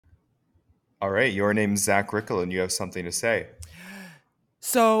All right, your name's Zach Rickel, and you have something to say.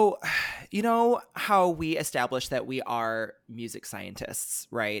 So, you know how we established that we are music scientists,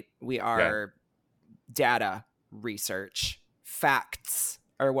 right? We are data research, facts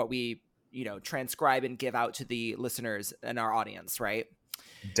are what we, transcribe and give out to the listeners and our audience, right?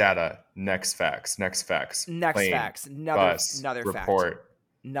 Data, next facts, Next plane, facts, bus, another report,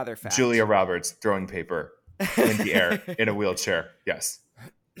 fact. Julia Roberts throwing paper in the air in a wheelchair. Yes.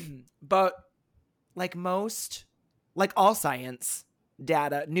 But like all science,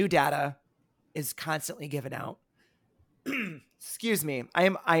 new data is constantly given out. Excuse me.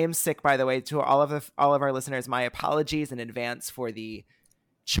 I am sick, by the way, to all of our listeners. My apologies in advance for the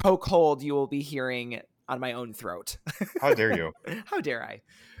chokehold you will be hearing on my own throat. How dare you? How dare I?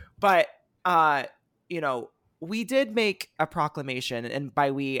 But we did make a proclamation, and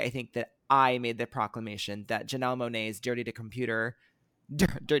by we, I think that I made the proclamation that Janelle Monáe's Dirty to Computer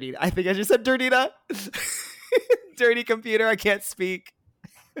Dirty. I think I just said Dirty to Dirty Computer. I can't speak.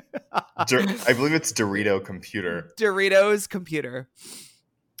 I believe it's Dorito Computer. Doritos Computer.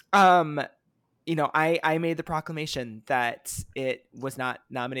 I made the proclamation that it was not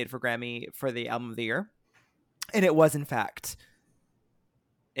nominated for Grammy for the Album of the Year, and it was in fact.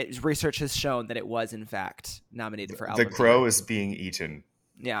 Research has shown that it was in fact nominated for Album. The crow is being eaten.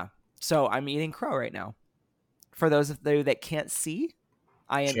 Yeah, so I'm eating crow right now. For those of you that can't see,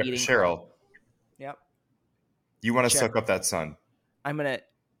 I am eating Cheryl. Crow. Yep. You want to suck up that sun? I'm gonna.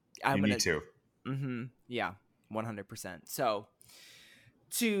 You need to. Mm-hmm. Yeah, 100%. So,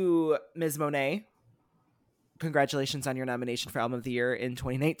 to Ms. Monáe, congratulations on your nomination for Album of the Year in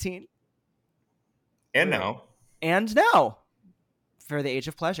 2019. And now. For The Age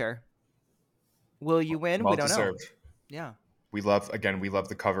of Pleasure. Will you win? Well we don't deserved. know. Yeah. We love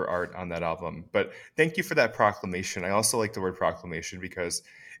the cover art on that album. But thank you for that proclamation. I also like the word proclamation because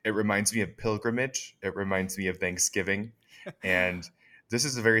it reminds me of pilgrimage. It reminds me of Thanksgiving. And this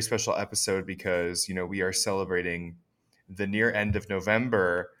is a very special episode because, we are celebrating the near end of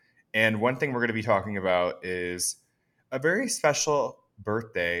November. And one thing we're going to be talking about is a very special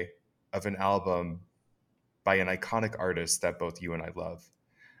birthday of an album by an iconic artist that both you and I love.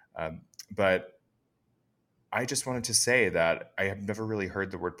 But I just wanted to say that I have never really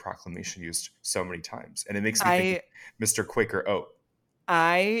heard the word proclamation used so many times. And it makes me think Mr. Quaker Oat.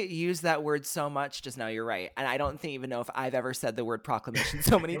 I use that word so much just now. You're right. And I don't even know if I've ever said the word proclamation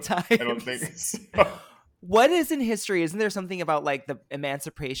so many times. I don't think so. What is in history? Isn't there something about like the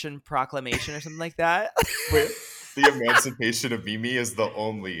Emancipation Proclamation or something like that? Wait, the Emancipation of Mimi is the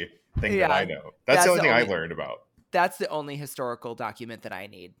only thing that I know. That's the only thing I learned about. That's the only historical document that I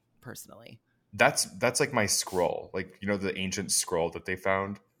need personally. That's like my scroll, like the ancient scroll that they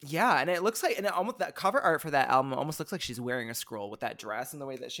found. Yeah, and it looks like, and almost that cover art for that album almost looks like she's wearing a scroll with that dress and the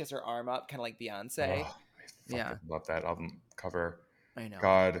way that she has her arm up, kind of like Beyonce. Oh, I love that album cover. I know.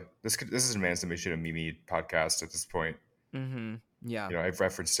 God, this is an Emancipation of Mimi podcast at this point. Mm-hmm. Yeah. I've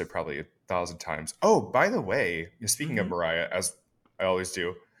referenced it probably 1,000 times. Oh, by the way, speaking of Mariah, as I always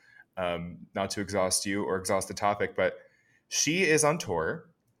do, not to exhaust you or exhaust the topic, but she is on tour,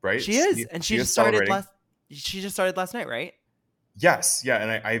 right? She is, and she just started last night, right? Yes, yeah,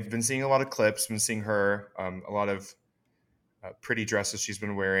 and I've been seeing a lot of clips. Been seeing her, a lot of pretty dresses she's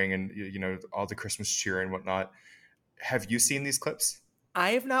been wearing, and all the Christmas cheer and whatnot. Have you seen these clips?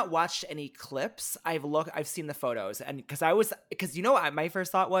 I have not watched any clips. I've seen the photos, and my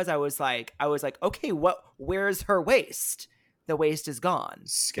first thought was I was like, okay, where's her waist? The waist is gone.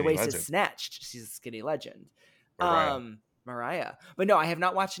 Skinny the waist legend. Is snatched. She's a skinny legend. Mariah. But no, I have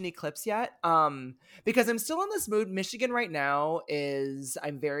not watched any clips yet. Because I'm still in this mood. Michigan right now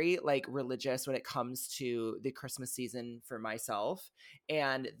I'm very like religious when it comes to the Christmas season for myself.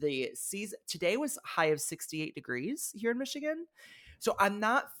 And the season today was high of 68 degrees here in Michigan. So I'm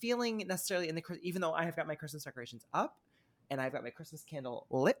not feeling necessarily even though I have got my Christmas decorations up and I've got my Christmas candle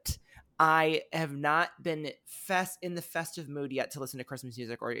lit, I have not been in the festive mood yet to listen to Christmas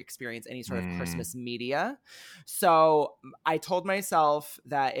music or experience any sort of Christmas media. So I told myself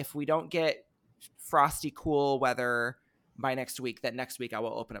that if we don't get frosty, cool weather by next week, that next week I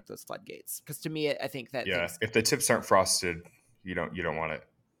will open up those floodgates. Because to me, I think that if the tips aren't frosted, you don't want it.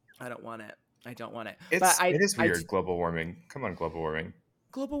 I don't want it. It is weird. Global warming. Come on, global warming.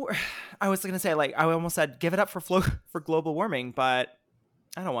 I was going to say, like, I almost said, give it up for global warming, but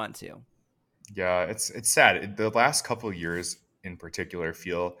I don't want to. Yeah, it's sad. The last couple of years in particular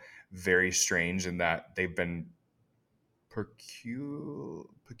feel very strange in that they've been peculiar.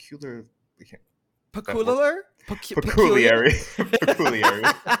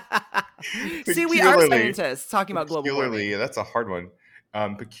 See, we are scientists talking about global warming. That's a hard one.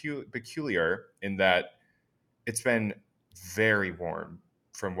 peculiar in that it's been very warm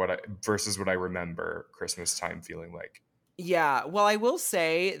from versus what I remember Christmas time feeling like. Yeah, well, I will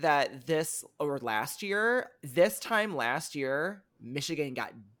say that this time last year, Michigan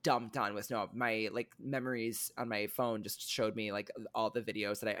got dumped on with snow. My like memories on my phone just showed me like all the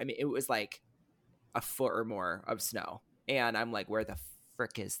videos that I mean, it was like a foot or more of snow. And I'm like, where the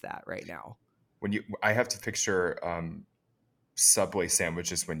frick is that right now? I have to picture Subway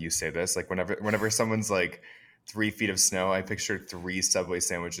sandwiches when you say this. Like whenever someone's like 3 feet of snow, I picture three Subway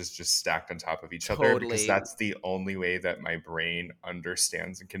sandwiches just stacked on top of each other because Totally. that's the only way that my brain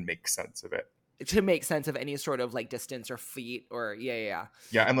understands and can make sense of it. To make sense of any sort of like distance or feet or yeah.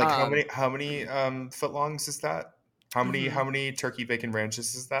 Yeah, I'm like, Um how many footlongs is that? How mhm. many turkey bacon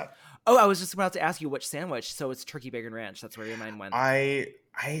ranches is that? Oh, I was just about to ask you which sandwich. So it's turkey bacon ranch. That's where your mind went. I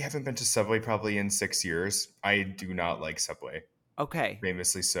haven't been to Subway probably in 6 years. I do not like Subway, Okay.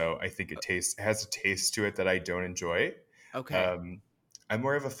 famously so. I think it has a taste to it that I don't enjoy. Okay. Um, I'm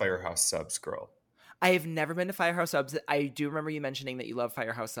more of a Firehouse Subs girl. I have never been to Firehouse Subs. I do remember you mentioning that you love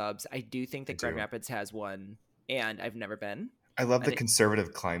Firehouse Subs. I do think I that Grand do. Rapids has one, and I've never been. I love the And it,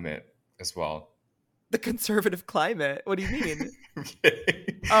 conservative climate as well. the conservative climate. What do you mean? Okay.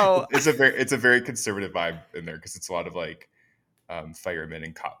 Oh, It's a very conservative vibe in there because it's a lot of like firemen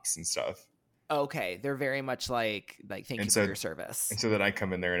and cops and stuff. okay. They're very much like thank And you for so your service. and so then I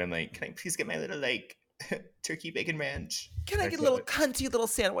come in there and I'm like, can I please get my little like turkey bacon ranch? Can I I get a feel little it. cunty little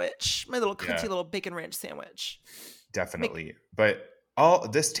sandwich? My little cunty Yeah, little bacon ranch sandwich. Make. definitely. But all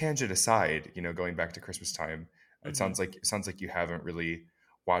this tangent aside, going back to Christmas time, Mhm. it sounds like you haven't really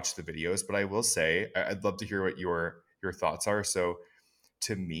watched the videos. But I will say, I'd love to hear what your thoughts are. So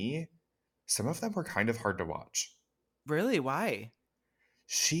to me, some of them were kind of hard to watch. Really? Why?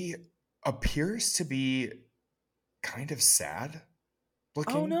 She appears to be kind of sad Oh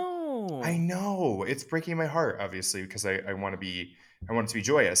looking. I no. know it's breaking my heart, obviously, because I want it to be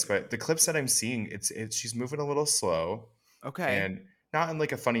joyous. But the clips that I'm seeing, it's she's moving a little slow, Okay. and not in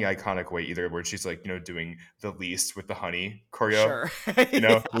like a funny, iconic way either, where she's like doing the least with the honey choreo, Sure.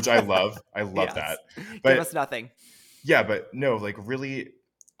 Yeah. which I love. I love that. Yes. Give But us nothing. yeah, but no, like really,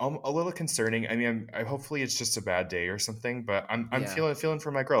 a little concerning. I mean, hopefully it's just a bad day or something. But I'm Yeah. feeling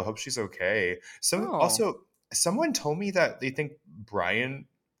for my girl. Hope she's okay. Oh. Someone told me that they think Brian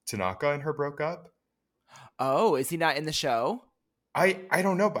Tanaka and her broke up. Oh, is he not in the show? I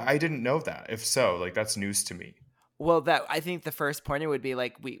don't know, but I didn't know that. If so, like that's news to me. Well, that I think the first pointer would be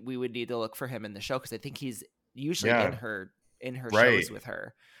like we would need to look for him in the show because I think he's usually Yeah, in her right. shows with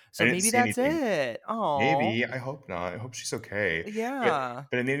her. I So didn't maybe see that's anything. it. Oh, Maybe. I hope not. I hope she's okay. But yeah,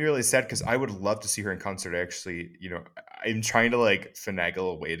 but it made me really sad because I would love to see her in concert. Actually, I'm trying to like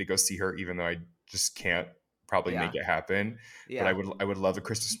finagle a way to go see her, even though I just can't probably yeah, make it happen. But yeah. I would love a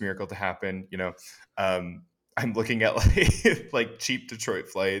Christmas miracle to happen. Um, I'm looking at like like cheap Detroit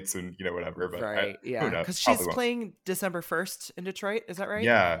flights and whatever. But Right, who yeah. knows? Because Probably she's won't. playing December 1st in Detroit. Is that right?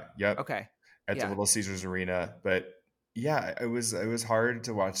 Yeah. Yep. Okay. At the Yeah. Little Caesars Arena. But yeah, it was hard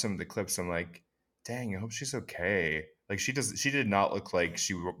to watch some of the clips. I'm like, dang, I hope she's okay. Like she did not look like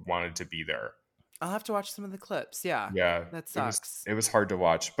she wanted to be there. I'll have to watch some of the clips. Yeah, Yeah, that sucks. it was hard to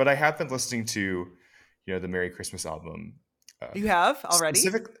watch. But I have been listening to, the Merry Christmas album. You Um, have already?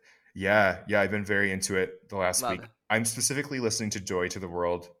 specific, yeah, I've been very into it the last Love week. it. I'm specifically listening to Joy to the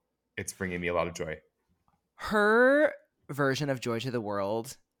World. It's bringing me a lot of joy. Her version of Joy to the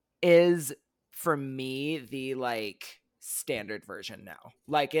World is for me the like standard version now.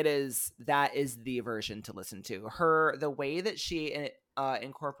 Like that is the version to listen to. Her the way that she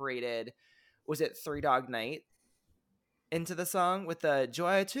incorporated was it Three Dog Night into the song with the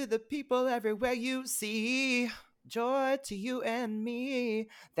joy to the people everywhere you see, joy to you and me.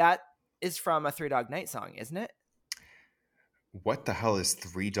 That is from a Three Dog Night song, isn't it? What the hell is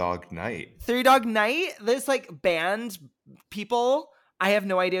Three Dog Night? Three Dog Night. There's like band people. I have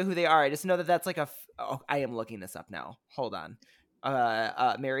no idea who they are. I just know that that's like oh, I am looking this up now. Hold on.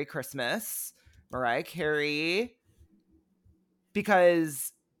 Merry Christmas, Mariah Carey,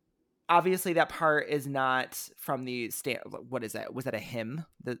 because obviously that part is not from the What is that? Was that a hymn?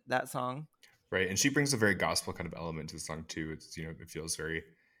 That song? Right, and she brings a very gospel kind of element to the song too. It's it feels very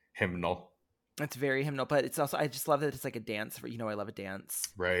hymnal. It's very hymnal, but it's also I just love that it's like a dance. I love a dance.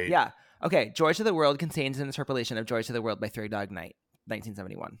 Right. Yeah. Okay. Joy to the World contains an interpolation of Joy to the World by Three Dog Night,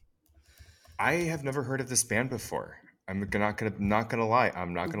 1971. I have never heard of this band before. Not gonna lie.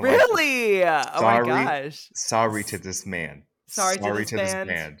 I'm not gonna lie. Really? Oh my Sorry, gosh. sorry to this man. Sorry to Sorry this to this band.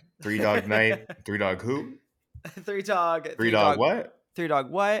 band. Three Dog Night. Three Dog who? Three dog. Three Dog what? Three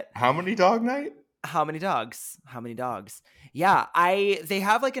dog. What? How many Dog Night? How many dogs? How many dogs? Yeah, they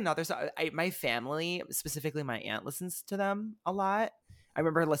have like another song. My family, specifically my aunt, listens to them a lot. I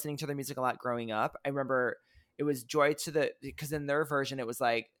remember listening to their music a lot growing up. I remember it was joy to the because in their version it was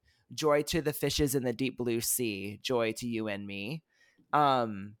like joy to the fishes in the deep blue sea, joy to you and me.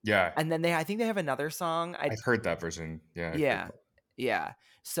 Um, Yeah, and then I think they have another song. I've heard that version. Yeah, I've heard Yeah, that. yeah.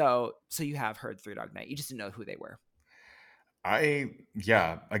 So you have heard Three Dog Night. You just didn't know who they were.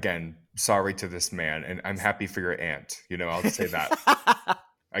 Yeah, again, sorry to this man, and I'm happy for your aunt. I'll say that.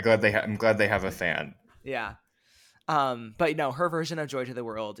 I'm glad they have a fan. Yeah. But no, her version of Joy to the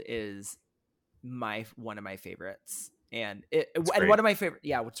World is one of my favorites. It's And great. one of my favorite,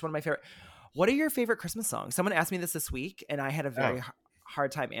 yeah, it's one of my favorite. What are your favorite Christmas songs? Someone asked me this week, and I had a Oh, very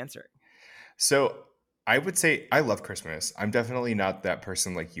hard time answering. so I would say I love Christmas. I'm definitely not that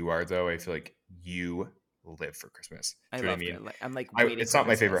person like you are, though. I feel like you live for Christmas. I Do you know what I love mean? it. I'm like waiting It's for not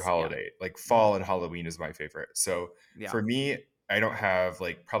my favorite Christmas. Yeah. holiday. Like Mhm. fall and Halloween is my favorite. So Yeah. for me, I don't have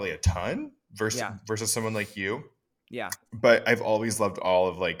like probably a ton Yeah. versus someone like you. Yeah. But I've always loved all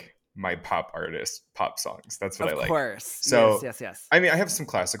of like my pop songs. That's what I Of like. course. Yes. So Yes. Yes. I mean, I have some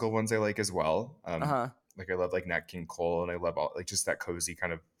classical ones I like as well. Uh huh. Like I love like Nat King Cole, and I love all like just that cozy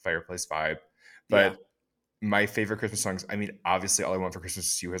kind of fireplace vibe. Yeah. But my favorite Christmas songs, I mean, obviously, All I Want for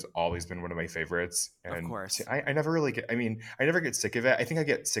Christmas Is You has always been one of my favorites. Of And course. I never really get, I mean, I never get sick of it. I think I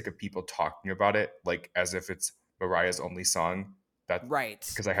get sick of people talking about it like as if it's Mariah's only song. That Right.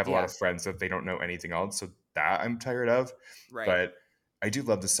 because I have a lot Yeah. of friends that they don't know anything else. So that I'm tired of. Right. But I do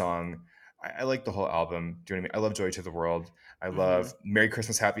love the song. I like the whole album. Do you know what I mean? I love Joy to the World. I Mm-hmm. love Merry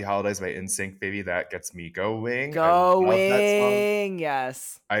Christmas, Happy Holidays by NSYNC, baby. That gets me going. I love that song. Going.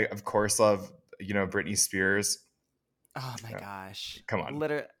 Yes. I, of course, love, Britney Spears. Oh my Yeah, gosh. come on.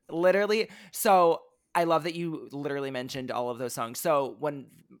 Literally. So I love that you literally mentioned all of those songs. So when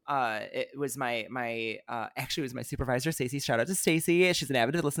it was my actually it was my supervisor, Stacey. Shout out to Stacey. She's an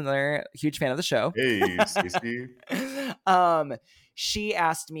avid listener, huge fan of the show. Hey, Stacey. um she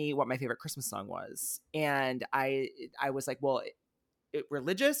asked me what my favorite Christmas song was. And I was like, well,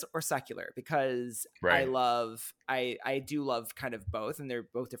 religious or secular, because Right. I do love kind of both, and they're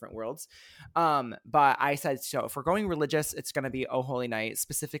both different worlds. But I said, so if we're going religious, it's going to be Oh Holy Night,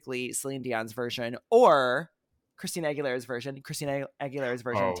 specifically Celine Dion's version, or Christina Aguilera's version. Christina Aguilera's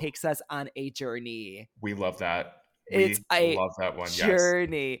version Oh, takes us on a journey. we love that. It's We a love that one. Yes.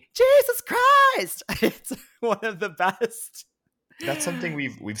 journey. Jesus Christ. It's one of the best. That's something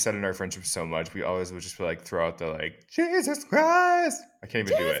we've said in our friendship so much. We always would just be like throw out the like Jesus Christ. I can't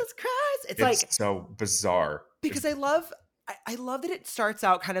even do it. Jesus Christ. It's like, It's so bizarre. because I love that it starts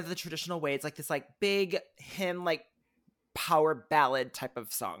out kind of the traditional way. It's like this like big hymn, like power ballad type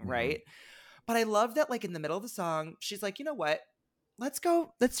of song, Mhm. right? But I love that like in the middle of the song, she's like, you know what? Let's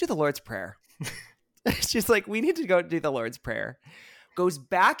do the Lord's Prayer. She's like, we need to go do the Lord's Prayer. Goes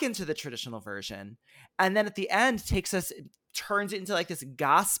back into the traditional version, and then at the end turns it into like this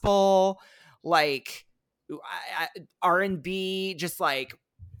gospel, like R&B, just like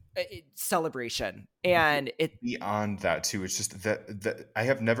celebration. And it Beyond that too, it's just that I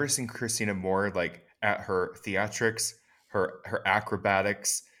have never seen Christina more like at her theatrics, her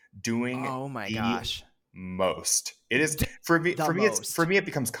acrobatics, doing oh my the gosh, most. It is for me. the It's for most. me. It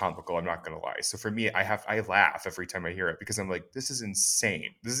becomes comical. I'm not gonna lie. So for me, I laugh every time I hear it because I'm like, this is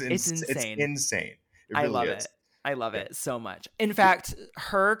insane. It's It's insane. insane. It I really love is. it. I love Yeah. it so much. In fact,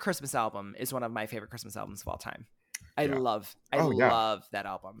 her Christmas album is one of my favorite Christmas albums of all time. I Yeah. love Oh yeah. that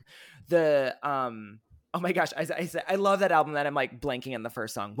album. The oh my gosh, I love that album. That I'm like blanking on the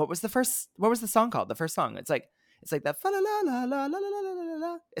first song. What was the song called? The first song. It's like that fa la la la la la la la la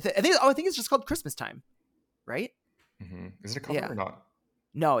la. I think it's just called Christmas Time, right? Is it a cover Yeah. or not?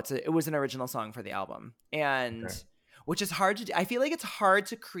 No, it was an original song for the album. And Okay. which is hard to do. I feel like it's hard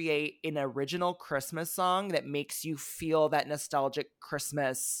to create an original Christmas song that makes you feel that nostalgic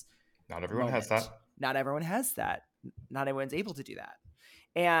Christmas Not everyone has moment. that. Not everyone has that. Not everyone's able to do that.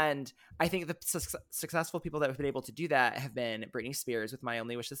 And I think the successful people that have been able to do that have been Britney Spears with My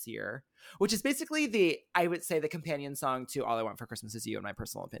Only Wish This Year, which is basically I would say the companion song to All I Want for Christmas Is You, in my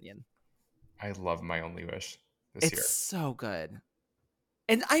personal opinion. I love My Only Wish this It's year. so good.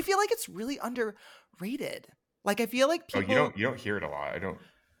 And I feel like it's really underrated. Like I feel like Oh, people you don't hear it a lot.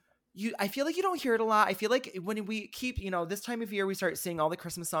 I feel like you don't hear it a lot. I feel like when we keep, this time of year, we start seeing all the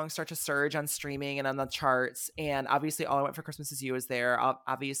Christmas songs start to surge on streaming and on the charts. And obviously, All I Want for Christmas Is You is there.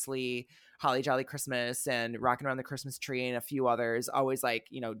 Obviously, Holly Jolly Christmas and Rockin' Around the Christmas Tree and a few others always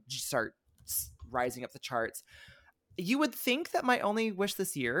just start rising up the charts. You would think that My Only Wish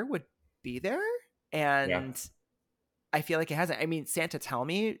This Year would be there. Yeah. And I feel like it hasn't. I mean, Santa Tell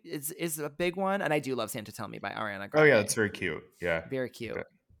Me is a big one, and I do love Santa Tell Me by Ariana Oh yeah, Grande. that's very cute. Yeah. Very cute.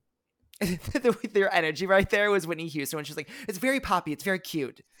 Their energy right there was Whitney Houston when she's like, "It's very poppy. It's very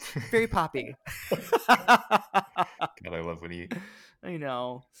cute. Very poppy." God, I love when he. I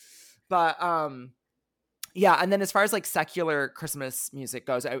know, but yeah. And then as far as like secular Christmas music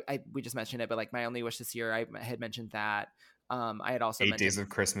goes, we just mentioned it, but like My Only Wish This Year, I had mentioned that. I had also 8 Days mentioned. of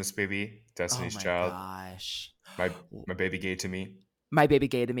Christmas, baby. Oh Destiny's my Child. gosh. My baby gave to me. My baby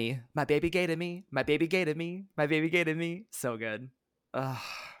gay to me. My baby gay to me. My baby gay to me. My baby gay to me. So good. Oh,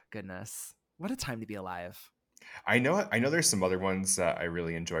 goodness. What a time to be alive. I know there's some other ones that I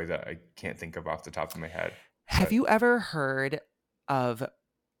really enjoy that I can't think of off the top of my head. Have But you ever heard of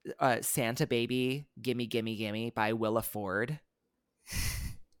Santa Baby Gimme Gimme Gimme by Willa Ford?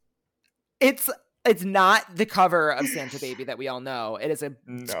 It's not the cover of Santa Baby that we all know. It is a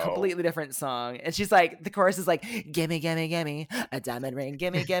no. completely different song. And she's like, the chorus is like, gimme, gimme, gimme, a diamond ring,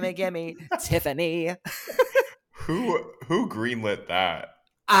 gimme, gimme, gimme, Tiffany. Who greenlit that?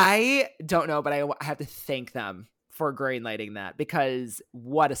 I don't know, but I have to thank them for greenlighting that because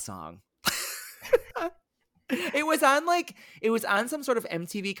what a song. It was on some sort of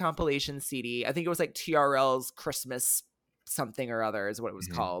MTV compilation CD. I think it was like TRL's Christmas something or other is what it was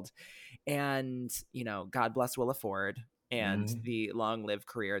called. And, you know, God bless Willa Ford and the long lived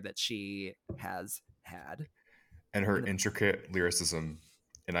career that she has had. And her intricate lyricism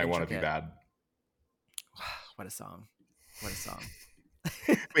and I Want to Be Bad. What a song. What a song.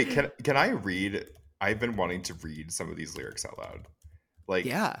 Wait, can I read? I've been wanting to read some of these lyrics out loud. Like,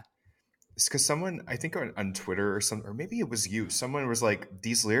 yeah. It's because someone, I think on Twitter or maybe it was you, someone was like,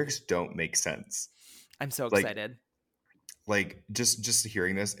 these lyrics don't make sense. I'm so excited. Like just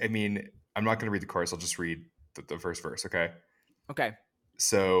hearing this, I mean, I'm not going to read the chorus. I'll just read the first verse, okay? Okay.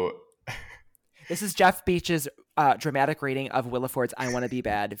 So this is Jeff Beach's dramatic reading of Willa Ford's "I Want to Be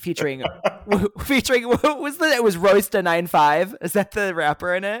Bad," featuring what was that? It was Royce da 9-5. Is that the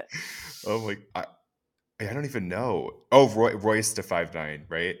rapper in it? Oh my! I don't even know. Oh, Royce da 5'9",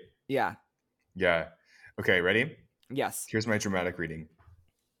 right? Yeah. Yeah. Okay, ready? Yes. Here's my dramatic reading.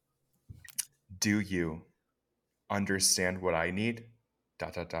 Do you understand what I need? ...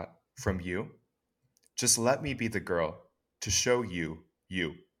 From you? Just let me be the girl to show you.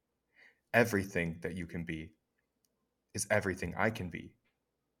 Everything that you can be is everything I can be.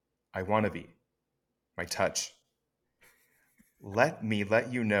 I want to be. My touch. Let me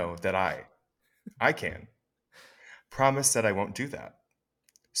let you know that I can. Promise that I won't do that.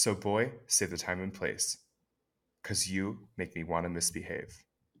 So boy, say the time and place. 'Cause you make me want to misbehave.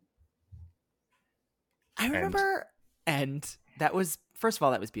 I remember, and that was, first of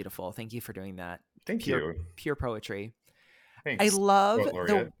all, that was beautiful. Thank you for doing that. Thank you. Pure poetry. Thanks. I love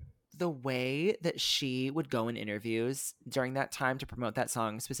the way that she would go in interviews during that time to promote that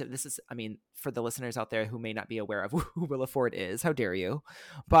song. This is, I mean, for the listeners out there who may not be aware of who Willa Ford is, how dare you?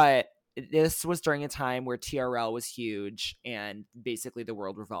 But this was during a time where TRL was huge and basically the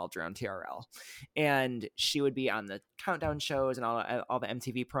world revolved around TRL. And she would be on the countdown shows and all the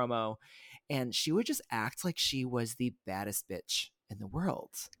MTV promo. And she would just act like she was the baddest bitch in the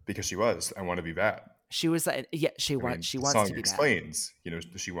world. Because she was. I want to be bad. She was, yeah, she wants to be bad. The song explains, you know,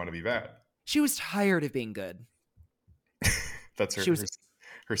 does she want to be bad? She was tired of being good. That's her second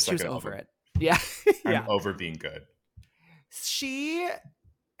She was over album. it. Yeah. I'm over being good. She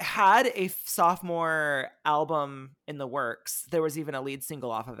had a sophomore album in the works. There was even a lead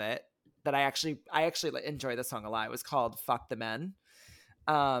single off of it that I actually enjoy the song a lot. It was called Fuck the Men.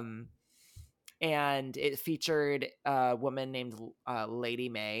 And it featured a woman named Lady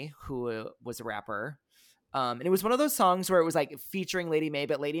May, who was a rapper. And it was one of those songs where it was like featuring Lady May,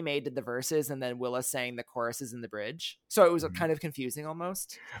 but Lady May did the verses and then Willa sang the choruses in the bridge. So it was kind of confusing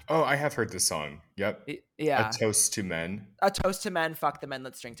almost. Oh, I have heard this song. Yep. Yeah. A Toast to Men. A Toast to Men, Fuck the Men,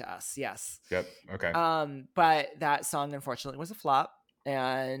 Let's Drink to Us. Yes. Yep. Okay. But that song, unfortunately, was a flop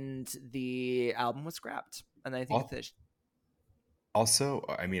and the album was scrapped. And I think also,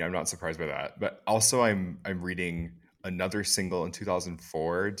 I mean, I'm not surprised by that, but also I'm reading another single in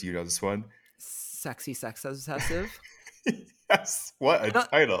 2004. Do you know this one? Sexy Sex Obsessive. Yes. What a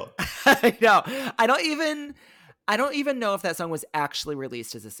title. I know. I don't even know if that song was actually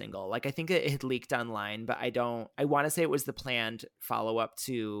released as a single. Like, I think it had leaked online, but I want to say it was the planned follow-up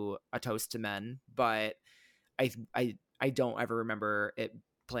to A Toast to Men, but I don't ever remember it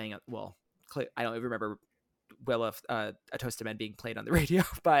playing. Well, I don't even remember Willa, A Toast to Men being played on the radio,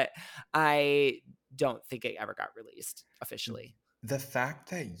 but I don't think it ever got released officially. The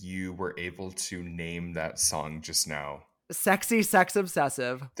fact that you were able to name that song just now. Sexy sex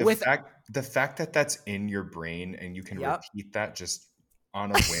obsessive The with fact that that's in your brain and you can yep. repeat that just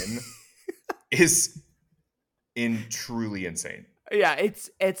on a whim is truly insane. Yeah,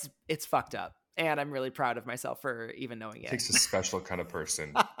 it's fucked up. And I'm really proud of myself for even knowing It it. takes a special kind of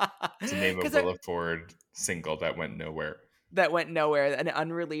person to name a Cuz Willa Ford single that went nowhere. that went nowhere, an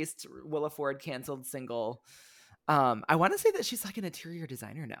unreleased Willa Ford canceled single. I want to say that she's like an interior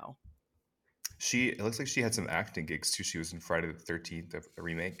designer now. It looks like she had some acting gigs too. She was in Friday the 13th, a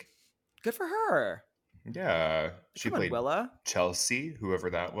remake. Good for her. Yeah, she Come on, played Willa. Chelsea, whoever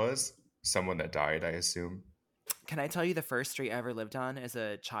that was. Someone that died, I assume. Can I tell you the first street I ever lived on as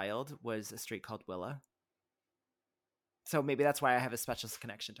a child was a street called Willa? So maybe that's why I have a special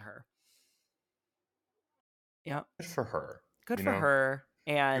connection to her. Yeah. Good for her. Good You for know, her.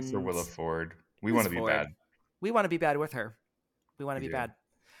 good for And Willa Ford. We want Miss to be Ford. bad. We want to be bad with her. We want to We be do.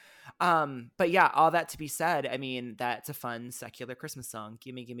 bad. But yeah, all that to be said, I mean, that's a fun secular Christmas song.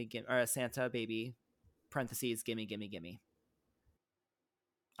 Gimme, gimme, gimme, or Santa baby, parentheses, gimme, gimme, gimme.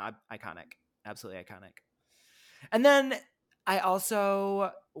 Iconic. Absolutely iconic. And then I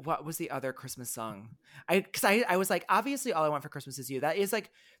also, what was the other Christmas song? I was like, obviously, All I Want for Christmas Is You. That is like,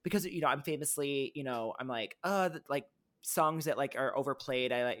 because, I'm famously, I'm like, like songs that like are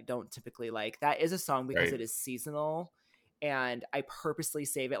overplayed. I like don't typically like. That is a song because Right. it is seasonal, and I purposely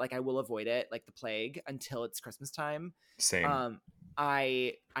save it. Like I will avoid it like the plague until it's Christmas time. Same. Um,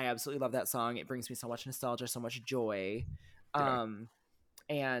 I absolutely love that song. It brings me so much nostalgia, so much joy. Yeah.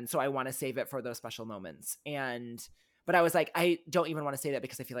 And so I want to save it for those special moments. But I was like, I don't even want to say that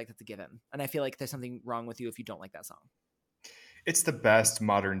because I feel like that's a given. And I feel like there's something wrong with you if you don't like that song. It's the best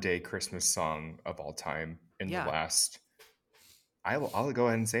modern day Christmas song of all time in the Yeah. last. I'll go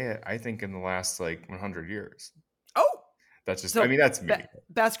ahead and say it. I think in the last like 100 years. Oh, That's just. I so mean, that's me.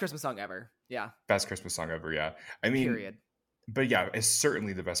 best Christmas song ever. Yeah. Best Christmas song ever. Yeah. I mean, Period. but yeah, it's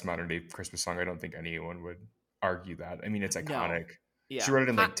certainly the best modern day Christmas song. I don't think anyone would argue that. I mean, it's No. iconic. She Yeah. wrote it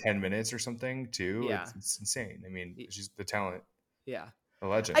in like 10 minutes or something too. Yeah. It's insane. I mean, she's the talent, Yeah. the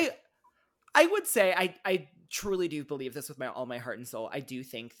legend. I would say I truly do believe this with all my heart and soul. I do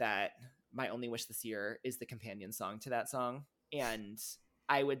think that My Only Wish This Year is the companion song to that song. And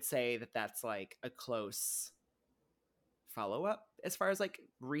I would say that that's like a close follow-up as far as like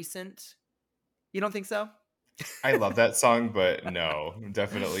recent. You don't think so? I love that song, but no,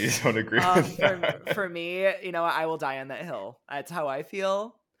 definitely don't agree with For that. me, I will die on that hill. That's how I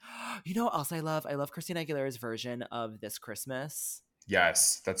feel. You know what else I love? I love Christina Aguilera's version of This Christmas.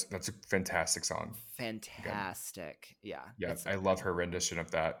 Yes, that's a fantastic song. Again, Fantastic. Yeah. yeah, It's so I good. love her rendition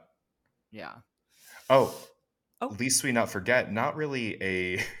of that. Yeah. Oh, Oh. least we not forget, not really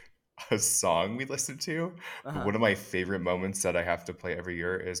a a song we listen to, but Uh-huh. one of my favorite moments that I have to play every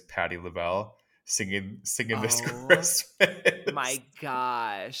year is Patti LaBelle singing this Oh Christmas my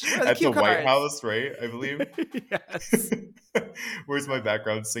gosh. Where are the at the cue White cards? House, right? I believe. Yes. Where's my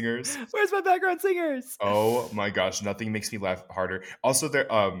background singers? Where's my background singers? Oh my gosh, nothing makes me laugh harder. Also, there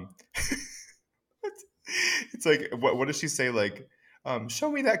it's like what does she say? Like,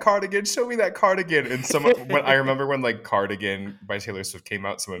 show me that cardigan, show me that cardigan. And someone when I remember when like Cardigan by Taylor Swift came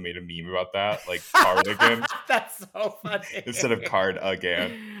out, someone made a meme about that, like cardigan That's so funny. instead of card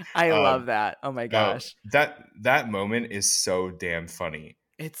again. I Um, love that. Oh my no, gosh. that moment is so damn funny.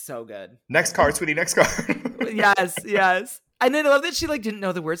 It's so good. Next card, sweetie, next card. Yes, yes. And I love that she like didn't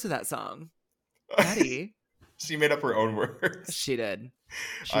know the words to that song. Patty. She made up her own words. She did.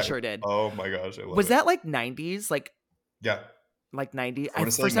 She sure did. Oh my gosh, I love Was it. that like 90s? Yeah, Like 90? I want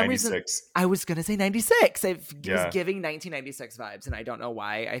to say For like some reason, 96. I was going to say 96. It was Yeah, giving 1996 vibes. And I don't know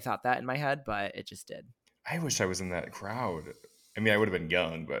why I thought that in my head, but it just did. I wish I was in that crowd. I mean, I would have been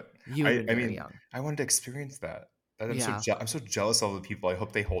young, but You would have I been very mean, young. I wanted to experience that. Yeah. I'm so jealous of all the people. I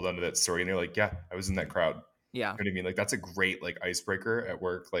hope they hold on to that story and they're like, yeah, I was in that crowd. Yeah. You know what I mean? Like that's a great like icebreaker at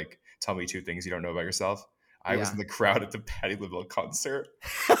work. Like, tell me two things you don't know about yourself. I was Yeah. in the crowd at the Patti LaBelle concert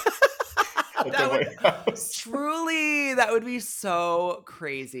at the That would White House. truly, that would be so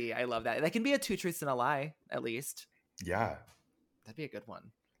crazy. I love that. That can be a two truths and a lie, at least. Yeah, That'd be a good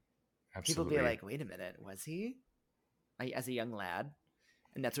one. People absolutely. be like, wait a minute, was he? As a young lad?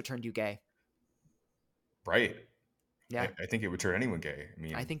 And that's what turned you gay. Right. Yeah. I think it would turn anyone gay. I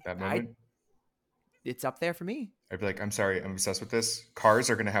mean, I think that moment, it's up there for me. I'd be like, I'm sorry, I'm obsessed with this. Cars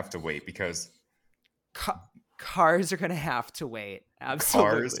are gonna have to wait because Cars are gonna have to wait. cars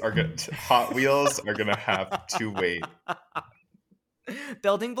Absolutely. are gonna Hot Wheels are gonna have to wait.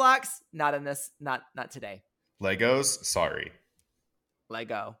 Building blocks, not in this, not today. Legos, sorry.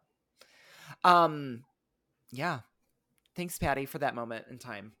 Lego. Yeah. Thanks, Patty, for that moment in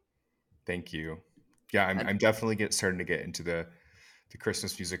time. Thank you. Yeah, And I'm definitely starting to get into the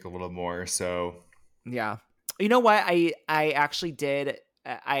Christmas music a little more. So, yeah. You know what? I actually did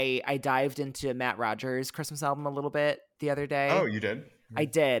I dived into Matt Rogers' Christmas album a little bit the other oh, day. you did? I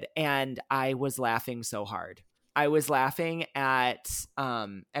Mhm. did, and I was laughing so hard. I was laughing at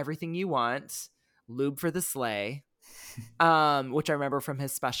Everything You Want, Lube for the Sleigh, which I remember from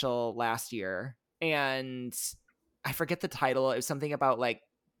his special last year. And I forget the title. It was something about like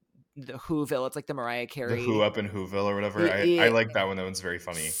the Whoville. It's like the Mariah The Who Carey. Up in Whoville or whatever. I It, like that one. That one's very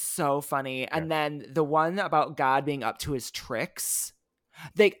funny. so funny. Yeah. And then the one about God being up to his tricks.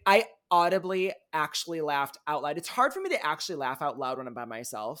 I audibly actually laughed out loud. It's hard for me to actually laugh out loud when I'm by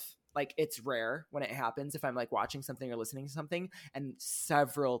myself. Like it's rare when it happens if I'm like watching something or listening to something, and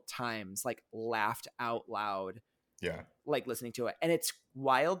several times like laughed out loud Yeah. like listening to it. And it's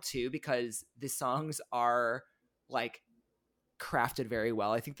wild too because the songs are like crafted very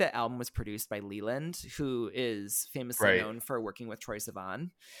well. I think the album was produced by Leland, who is famously Right. known for working with Troye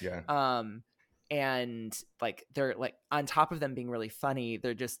Sivan. Yeah. Um, and like they're like on top of them being really funny,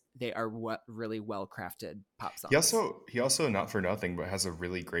 they are really well crafted pop songs. He also not for nothing, but has a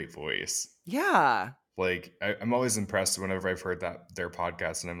really great voice. Yeah, Like I'm always impressed whenever I've heard that their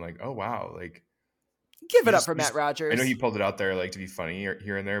podcast, and I'm like, oh wow, like give it up for Matt I know he Rogers. pulled it out there like to be funny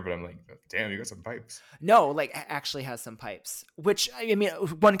here and there, but I'm like, damn, you got some pipes. No, like actually has some pipes. Which I mean,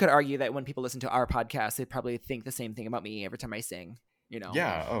 one could argue that when people listen to our podcast, they probably think the same thing about me every time I sing. You know,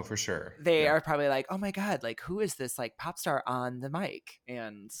 Yeah. Oh, for sure. they Yeah. are probably like, "Oh my god, like who is this like pop star on the mic?"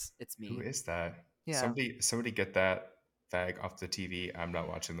 And it's Who me. is that? Yeah. Somebody get that fag off the TV. I'm not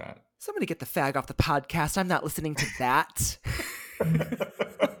watching that. Somebody get the fag off the podcast. I'm not listening to that.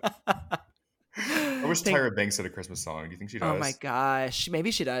 I wish Think, Tyra Banks had a Christmas song. Do you think she oh my does? gosh,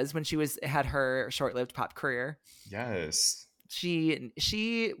 maybe she does when she had her short-lived pop career. Yes.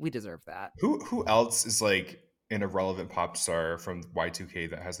 We deserve that. Who else is like an irrelevant pop star from Y2K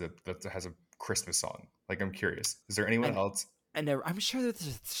that has a Christmas song? Like I'm curious. Is there anyone And else? I'm sure that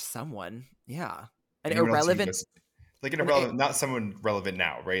there's someone. Yeah. An Anyone else you irrelevant listen like an an irrelevant, not someone relevant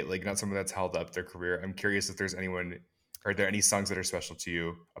now, right? Like not someone that's held up their career. I'm curious if there's anyone. Are there any songs that are special to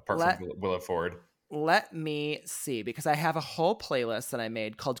you apart from let Willa Ford? let me see because I have a whole playlist that I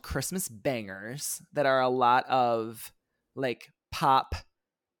made called Christmas Bangers that are a lot of like pop.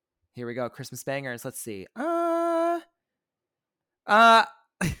 Here we go, Christmas bangers. Let's see. Uh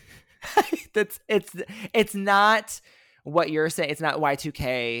that's it's not what you're saying. It's not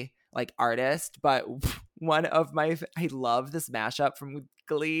Y2K like artist, but one of my I love this mashup from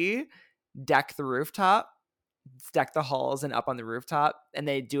Glee, Deck the Rooftop, Deck the Halls and Up on the Rooftop, and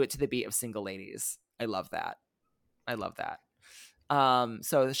they do it to the beat of Single Ladies. I love that. I love that.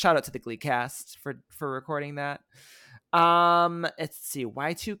 So shout out to the Glee cast for recording that. Let's see,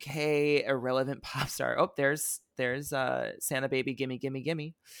 Y2K irrelevant pop star. Oh, there's Santa Baby, gimme, gimme,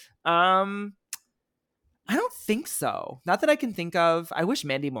 gimme. Um, I don't think so. Not that I can think of. I wish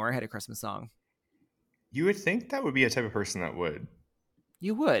Mandy Moore had a Christmas song. You would think that would be a type of person that would.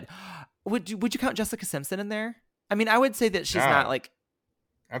 You would. Would you count Jessica Simpson in there? I mean, I would say that she's not Yeah, like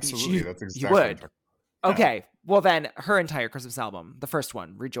absolutely. That's you exactly what I'm would. talking about. Yeah. Okay. Well then her entire Christmas album, the first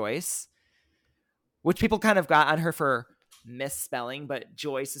one, Rejoice, which people kind of got on her for misspelling, but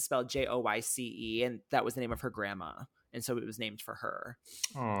Joyce is spelled Joyce, and that was the name of her grandma, and so it was named for her.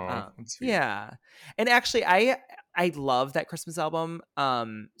 Oh, that's sweet. Yeah, and actually, I love that Christmas album.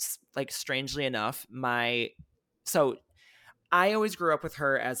 Like strangely enough, so I always grew up with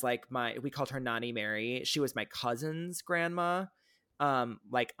her as like we called her Nani Mary. She was my cousin's grandma,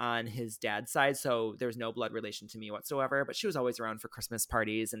 like on his dad's side. So there's no blood relation to me whatsoever, but she was always around for Christmas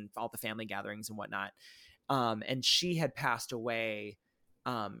parties and all the family gatherings and whatnot. And she had passed away,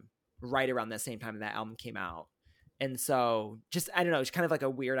 right around the same time that album came out. And so just, I don't know, it's kind of like a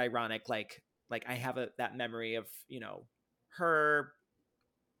weird, ironic, like I have that memory of, her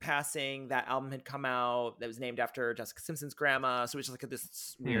passing. That album had come out that was named after Jessica Simpson's grandma, so it was just like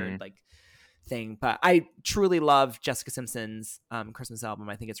this weird like thing. But I truly love Jessica Simpson's Christmas album.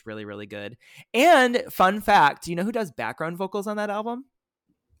 I think it's really, really good. And fun fact, do you know who does background vocals on that album?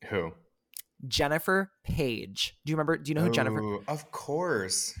 Who? Jennifer Paige. Do you know who Jennifer? Oh, of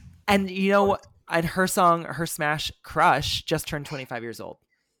course. And and her song, her smash Crush, just turned 25 years old.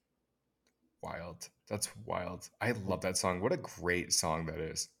 Wild. That's wild. I love that song. What a great song that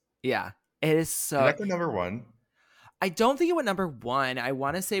is. Yeah, it is Did so. that go #1? I don't think it went #1. I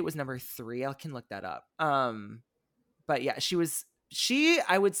want to say it was #3. I can look that up. But yeah,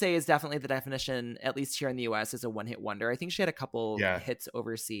 I would say is definitely the definition, at least here in the US, as a one-hit wonder. I think she had a couple hits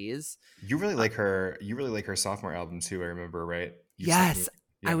overseas. You really like her. You really like her sophomore album too. I remember, right? Yes,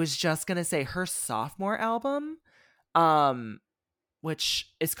 I Yeah. was just gonna say her sophomore album, um,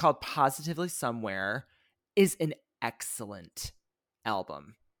 which is called Positively Somewhere, is an excellent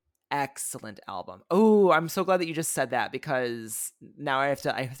album. Excellent album. Oh, I'm so glad that you just said that, because now I have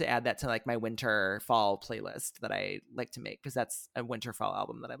to add that to like my winter fall playlist that I like to make, because that's a winter fall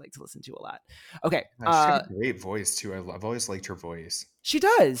album that I like to listen to a lot. Okay. She's got a great voice too. I've always liked her voice. She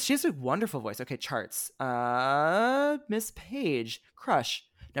does. She has a wonderful voice. Okay, charts. Miss Paige, Crush,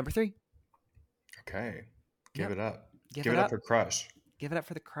 number 3. Okay. Give Yep. it up. Give Give it it up up. for Crush. Give it up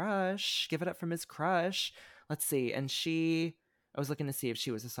for the Crush. Give it up for Miss Crush. Let's see. And I was looking to see if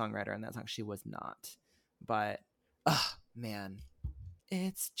she was a songwriter on that song. She was not. But, oh, man.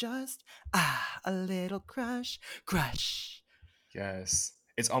 It's just a little crush. Crush. Yes.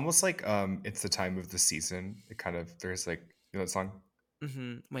 It's almost like it's the time of the season. It kind of there's like you know that song?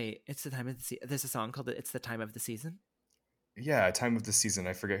 Wait, it's the time of the season. There's a song called It's the Time of the Season? Yeah, time of the season.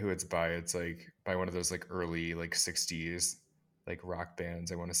 I forget who it's by. It's like by one of those like early like 60s like rock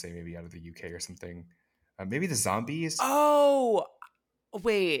bands. I want to say maybe out of the UK or something. Maybe the Zombies Oh,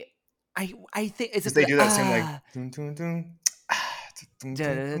 wait. I think, is because it they the do that same like dun, dun, dun, dun, da, dun,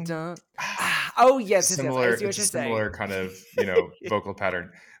 da, da, dun, da. Oh, yes, yes, yes. I similar. see what It's a you're saying. similar kind of vocal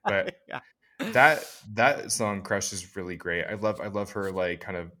pattern, but Yeah. that song Crush is really great. I love her like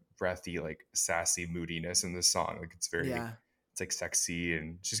kind of breathy like sassy moodiness in this song. Like Yeah. it's like sexy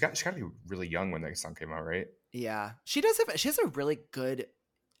and she got to be really young when that song came out, right? Yeah. She has a really good,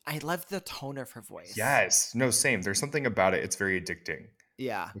 I love the tone of her voice. Yes. No, same. There's something about it. It's very addicting.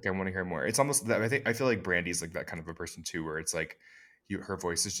 Yeah. Like I want to hear more. It's almost that I feel like Brandy's like that kind of a person too, where it's like her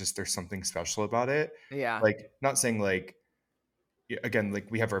voice is just there's something special about it. Yeah. Like not saying like again, like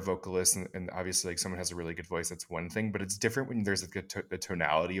we have our vocalists and obviously like someone has a really good voice. That's one thing, but it's different when there's like the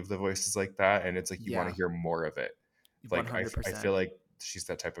tonality of the voices like that. And it's like, you want to Yeah. hear more of it. Like, I 100%. feel like she's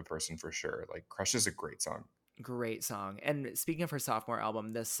that type of person for sure. Like Crush is a great song. Great song. And speaking of her sophomore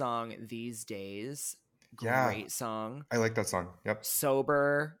album, the song These Days, Yeah. great song. I like that song. Yep.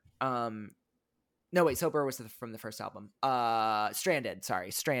 Sober. No, wait, Sober was from the first album.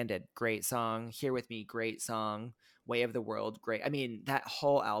 Stranded, great song. Here With Me, great song. Way of the World, great. I mean, that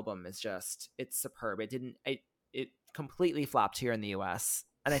whole album is just, it's superb. It completely flopped here in the US,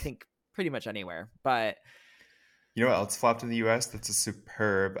 and I think pretty much anywhere. But You know what else flopped in the US? That's a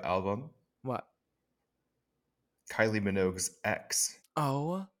superb album. what? Kylie Minogue's X.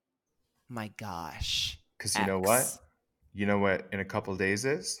 Oh my gosh. Because you know what? X. You know what in a couple days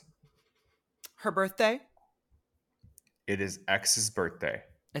is? Her birthday? It is X's birthday.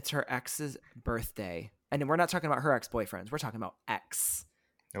 It's her ex's birthday. And we're not talking about her ex-boyfriends. We're talking about X.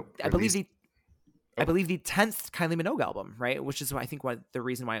 Nope. I believe Released. I believe the 10th Kylie Minogue album, right? Which is, I think, the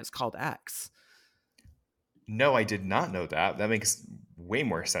reason why it's called X. No, I did not know that. That makes way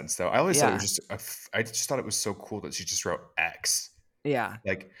more sense, though. I always thought it was Yeah. just. I just thought it was so cool that she just wrote X. Yeah.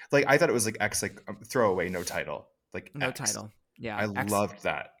 Like I thought it was like X, like throwaway, no title, like No X. title. Yeah. I X. loved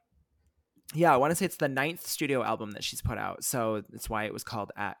that. Yeah, I want to say it's the 9th studio album that she's put out, so that's why it was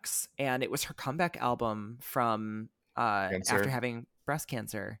called X. And it was her comeback album from after Cancer. having breast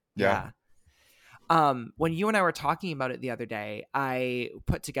cancer. Yeah. Yeah. When you and I were talking about it the other day, I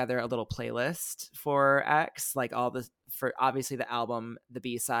put together a little playlist for X, like for obviously the album, the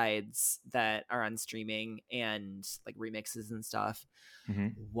B-sides that are on streaming, and like remixes and stuff. Mm-hmm.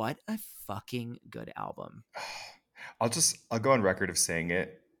 What a fucking good album. I'll go on record of saying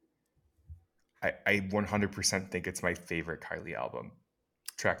it. I 100% think it's my favorite Kylie album,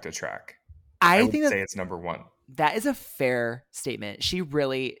 track to track. I I would think say it's number one. that is a fair statement.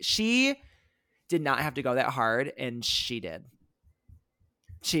 She did not have to go that hard, and she did.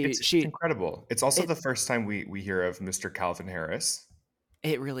 It's incredible. It's also the first time we hear of Mr. Calvin Harris.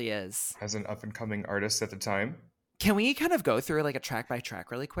 It really is. As an up and coming artist at the time. Can we kind of go through like a track by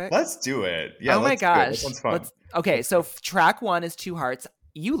track really quick? Let's do it. Yeah. Oh my gosh. That sounds fun. Okay, so track 1 is Two Hearts.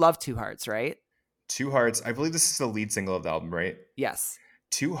 You love Two Hearts, right? Two Hearts. I believe this is the lead single of the album, right? Yes.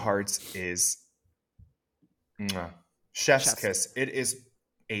 Two Hearts is Chef's Kiss. It is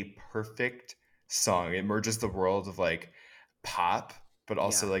a perfect song. It merges the world of like pop, but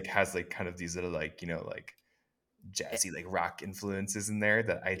also like has like kind of these little like, like jazzy like rock influences in there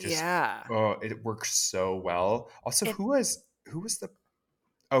that I just it works so well. Also, who was the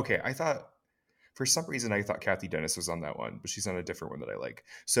okay, I thought for some reason I thought Kathy Dennis was on that one, but she's on a different one that I like.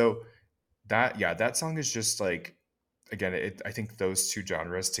 So that song is just like, again, I think those two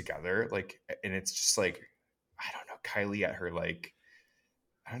genres together, like, and it's just like, I don't know, Kylie at her like,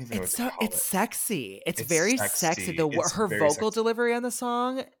 I don't even know what to call it. It's sexy. It's very sexy. Her very vocal sexy. delivery on the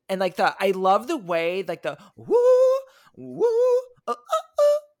song, and like I love the way like the woo woo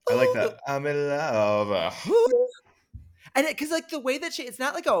like that. I'm in love. Woo! And because like the way that it's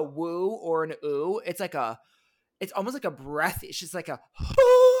not like a woo or an ooh, it's almost like a breath. It's just like a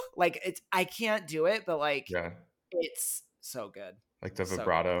like it's I can't do it, but like Yeah, it's so good. like the So good.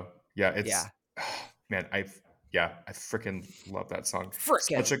 vibrato. Yeah, Yeah. man, I freaking love that song.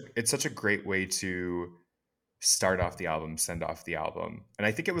 Frickin'. It's such a great way to start off the album, send off the album, and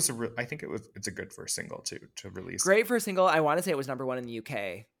I think it's a good first single too to release. Great for a single. I want to say it was number one in the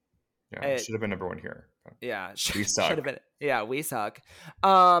UK. Yeah, it It should have been number one here. Yeah, We should have suck. been. Yeah, we suck.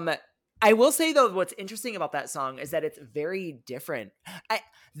 Um, I will say though, what's interesting about that song is that it's very different.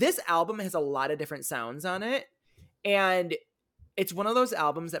 This album has a lot of different sounds on it, and it's one of those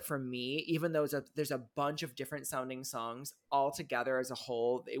albums that for me, even though there's a bunch of different sounding songs all together as a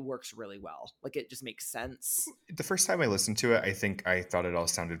whole, it works really well. Like it just makes sense. The first time I listened to it, I think I thought it all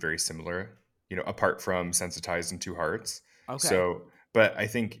sounded very similar, apart from Sensitized and Two Hearts. Okay. So, but I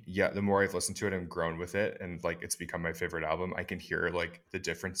think, yeah, the more I've listened to it and grown with it and like it's become my favorite album, I can hear like the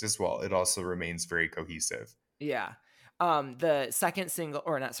differences while it also remains very cohesive. Yeah. The second single,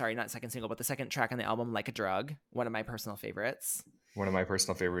 or not, sorry, not second single, but the second track on the album, Like a Drug, one of my personal favorites. One of my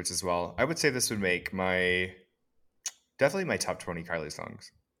personal favorites as well. I would say this would make definitely my top 20 Kylie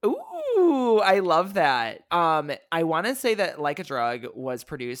songs. Ooh, I love that. I want to say that Like a Drug was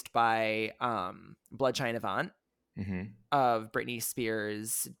produced by Bloodshine Avant Hmm. of Britney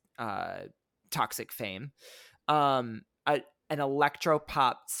Spears' Toxic fame. An electro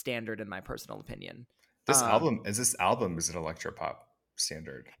pop standard in my personal opinion. This album is an electropop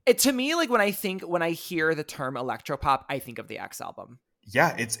standard. To me, like when I hear the term electropop, I think of the X album.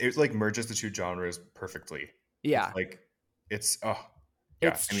 Yeah, it like merges the two genres perfectly. It's Yeah. like it's oh yeah,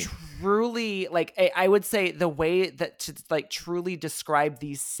 It's I mean, truly like I would say the way that to like truly describe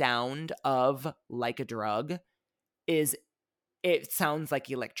the sound of Like a Drug is it sounds like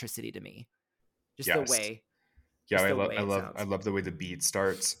electricity to me. Just the yes. way Yeah, just the way it I sounds. love the way the beat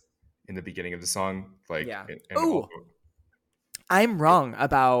starts in the beginning of the song, like Yeah. and all. Oh, I'm wrong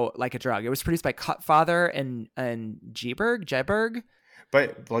about Like a Drug. It was produced by Cutfather and Jeberg.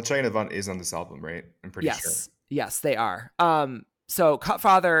 But Bloodshine Avant is on this album, right? I'm pretty sure. Yes, they are. So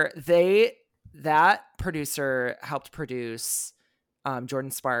Cutfather, that producer helped produce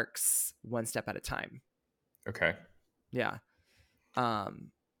Jordan Sparks' One Step at a Time. Okay. Yeah.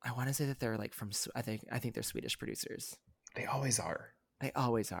 I want to say that they're like I think they're Swedish producers. They always are. They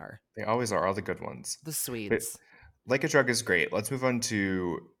always are. They always are all the good ones. The But Swedes. Like a Drug is great. Let's move on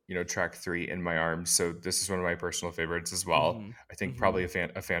to, track 3, In My Arms. So this is one of my personal favorites as well. Mm-hmm. I think Mm-hmm. probably a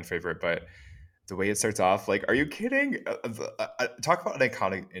fan favorite, but the way it starts off, like, are you kidding? Talk about an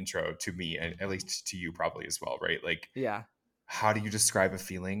iconic intro to me, and at least to you probably as well, right? Like, Yeah. how do you describe a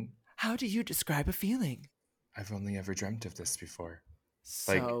feeling? How do you describe a feeling? I've only ever dreamt of this before.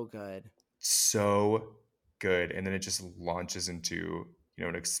 Like, So good. so good. And then it just launches into,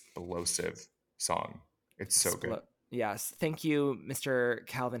 an explosive song. It's so good. Yes. Thank you, Mr.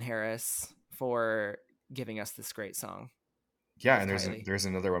 Calvin Harris, for giving us this great song. Yeah, With and Kylie. there's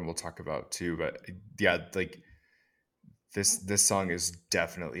another one we'll talk about too, but yeah, like this song is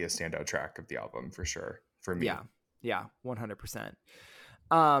definitely a standout track of the album for sure for me. Yeah, 100%.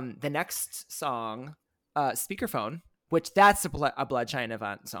 The next song, Speakerphone, which that's a Bloodshine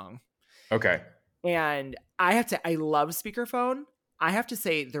Avant song. Okay. And I love Speakerphone. I have to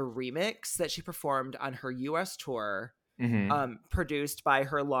say the remix that she performed on her US tour, Mm-hmm. produced by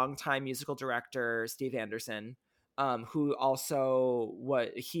her longtime musical director, Steve Anderson, who also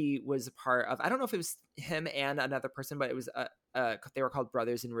he was a part of, I don't know if it was him and another person, but it was they were called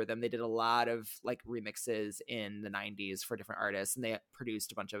Brothers in Rhythm. They did a lot of like remixes in the 90s for different artists, and they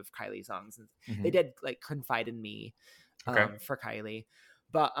produced a bunch of Kylie songs. And Mm-hmm. they did like Confide in Me Okay. for Kylie.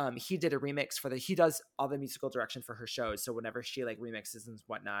 But he did a remix he does all the musical direction for her shows. So whenever she like remixes and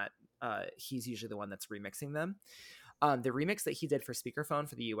whatnot, he's usually the one that's remixing them. The remix that he did for Speakerphone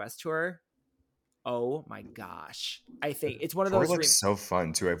for the US tour, oh my gosh. I think it's one of Tour those looks so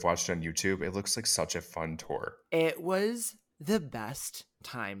fun too. I've watched it on YouTube. It looks like such a fun tour. It was the best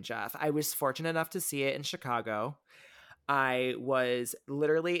time, Jeff. I was fortunate enough to see it in Chicago. I was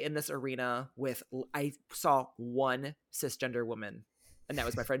literally in this arena I saw one cisgender woman, and that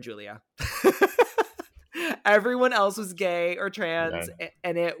was my friend Julia. Everyone else was gay or Yeah. trans,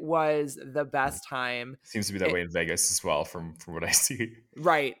 and it was the best time. Seems to be that way in Vegas as well from what I see.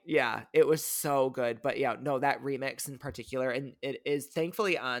 Right. Yeah. It was so good. But yeah, no, that remix in particular, and it is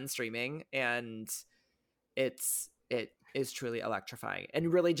thankfully on streaming, and it is truly electrifying.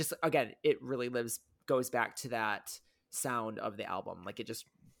 And really just again, it really goes back to that sound of the album. Like it just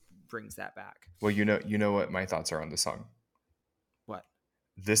brings that back. Well, you know what my thoughts are on the song. What?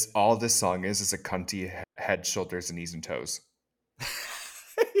 All this song is a cunty head, shoulders, and knees and toes.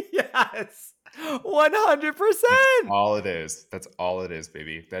 Yes. That's 100%. all it is. That's all it is,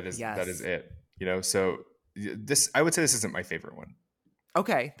 baby. That is Yes. it. So this, I would say this isn't my favorite one,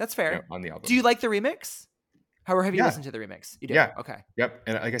 Okay, that's fair. on the Do album. you like the remix? Or have you Yeah. listened to the remix? You do. Yeah. Okay. Yep.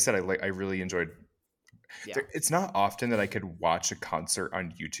 And like I said, I really enjoyed. Yeah. It's not often that I could watch a concert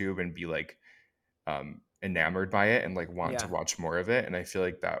on YouTube and be like enamored by it and like want to Yeah. watch more of it. And I feel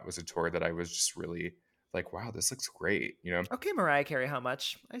like that was a tour that I was just really like, wow, this looks great. Okay, Mariah Carey, how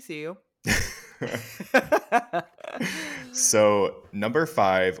much? I see you. So number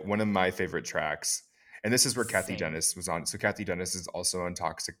 5, one of my favorite tracks, and this is where Kathy Same. Dennis was on. So Kathy Dennis is also on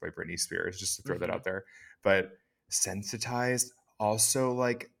Toxic by Britney Spears, just to throw that Hmm. out there. But Sensitized, also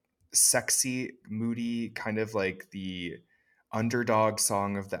like sexy, moody, kind of like the underdog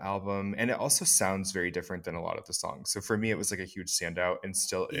song of the album. And it also sounds very different than a lot of the songs. So for me, it was like a huge standout and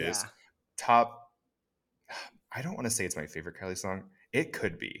still is. Yeah. Top, I don't want to say it's my favorite Kylie song. It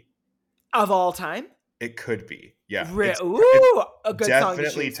could be. Of all time? It could be. Yeah. It's Ooh, a good song to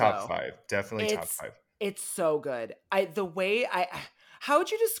definitely choose top though. 5. Definitely top It's 5. it's so good. How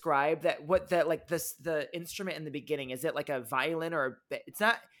would you describe that? What the like this the instrument in the beginning? Is it like a violin or it's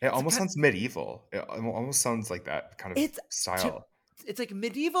not? It It's a almost kind. sounds medieval. It almost sounds like that kind of It's to, style. it's like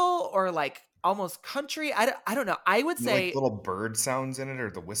medieval or like almost country. I don't know. I would Like say little bird sounds in it or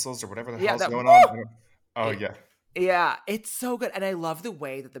the whistles or whatever the yeah. hell's That going on. woo! Oh It, yeah. yeah, it's so good, and I love the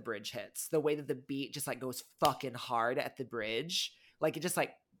way that the bridge hits. The way that the beat just like goes fucking hard at the bridge, like it just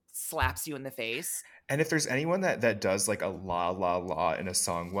like slaps you in the face. And if there's anyone that does like a la la la in a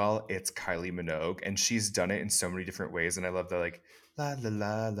song, well, it's Kylie Minogue, and she's done it in so many different ways. And I love the like la la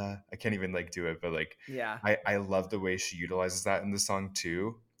la la. I can't even like do it, but like Yeah. I love the way she utilizes that in the song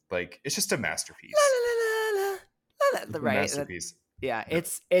too. Like it's just a La masterpiece. la la la la la. It's a Right. masterpiece. Yeah, Yeah.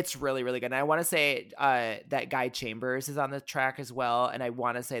 it's really really good. And I want to say that Guy Chambers is on the track as well, and I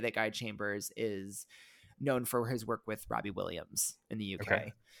want to say that Guy Chambers is known for his work with Robbie Williams in the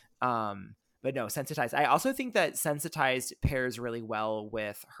Okay. UK. But no, Sensitized. I also think that Sensitized pairs really well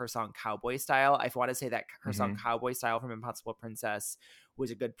with her song Cowboy Style. I want to say that her song Hmm. Cowboy Style from Impossible Princess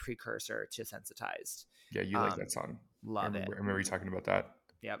was a good precursor to Sensitized. Yeah, you like Um, that song. love it. I remember you talking about that.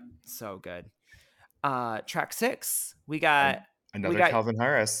 Yep, so good. Track 6, And we another got Calvin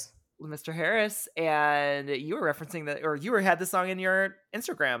Harris. Mr. Harris, and you were referencing that, or you had the song in your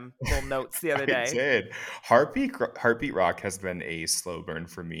Instagram little notes the other I day. did. Heartbeat Rock has been a slow burn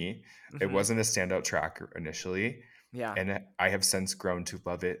for me. It Hmm. wasn't a standout track initially, Yeah, and I have since grown to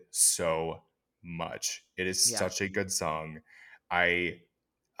love it so much. It is yeah, such a good song. I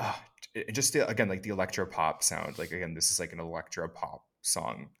uh, just again like the electro pop sound. Like again, this is like an electro pop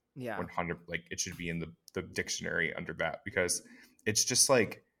song. yeah. 100, like it should be in the dictionary under that, because it's just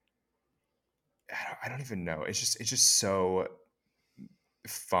like I don't even know. It's just so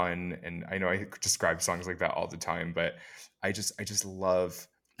fun, and I know I describe songs like that all the time, but I just love Love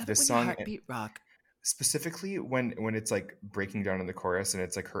it this when your song, heartbeat rock. specifically when it's like breaking down in the chorus and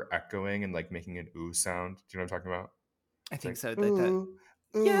it's like her echoing and like making an ooh sound. Do you know what I'm talking about? I It's think like so. That ooh,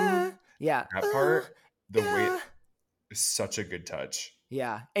 ooh. yeah, yeah, That part, the way yeah, is such a good touch.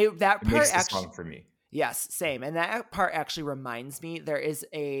 yeah. That It part makes the actually. song for me. Yes, same. And that part actually reminds me there is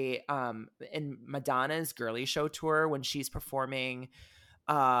a in Madonna's Girly Show tour when she's performing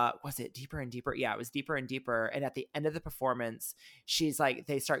was it Deeper and Deeper? Yeah, it was Deeper and Deeper. And at the end of the performance, she's like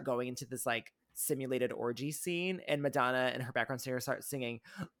they start going into this like simulated orgy scene, and Madonna and her background singer start singing,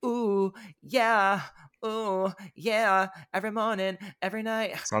 ooh, yeah, ooh, yeah, every morning, every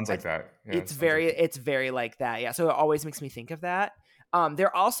night. Sounds like that. Yeah, it It's sounds like very that. it's very like that. Yeah. So it always makes me think of that.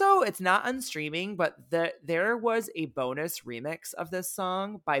 They're also it's not on streaming, but there was a bonus remix of this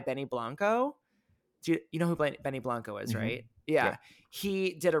song by Benny Blanco. You know who Benny Blanco is, Hmm. right? Yeah. Yep.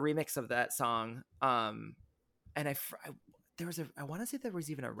 He did a remix of that song. And there was I want to say there was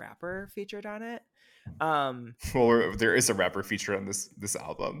even a rapper featured on it. Um, Well, there is a rapper feature on this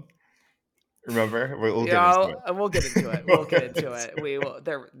album. Remember? We'll get into yeah, it. we'll get into it. We'll get into it.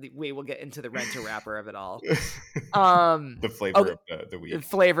 We will get into the Rent a Rapper of it all. The flavor Okay, of the week.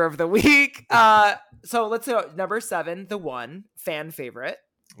 flavor of the week. So let's go number 7, The One,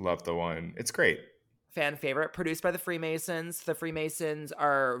 Love the one. It's great. fan favorite, produced by the Freemasons. The Freemasons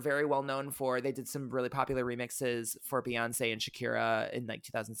are very well known for they did some really popular remixes for Beyonce and Shakira in like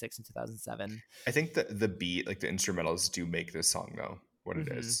 2006 and 2007. I think that the beat, like the instrumentals, do make this song though what it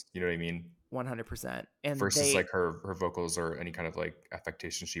Mm-hmm. is. You know what I mean? 100%. And Versus like her vocals or any kind of like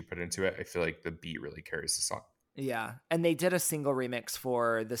affectation she put into it. I feel like the beat really carries the song. Yeah. And they did a single remix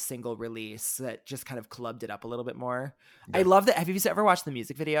for the single release that just kind of clubbed it up a little bit more. I Yeah. love that. Have you ever watched the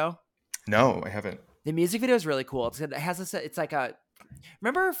music video? No, I haven't. The music video is really cool. It has this, it's like a,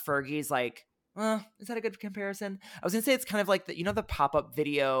 remember Fergie's like, is that a good comparison? I was gonna say it's kind of like the, the pop-up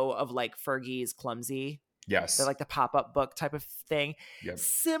video of like Fergie's Clumsy. They're Yes. like the pop-up book type of thing. Yep.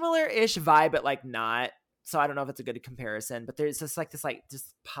 Similar-ish vibe, but like not. So I don't know if it's a good comparison, but there's this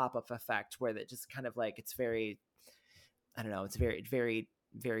pop-up effect where that just kind of like it's very, I don't know, it's very, very,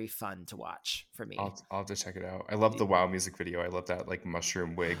 very fun to watch for me. I'll have to check it out. I love the Wow music video. I love that like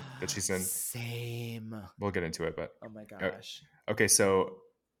mushroom wig that she's in. Same. We'll get into it, but Oh my uh, gosh. okay. So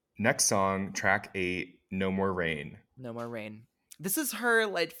next song, track 8, "No More Rain." No More Rain. This is her,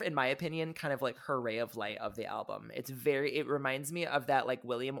 like, in my opinion, kind of like her ray of light of the album. It reminds me of that like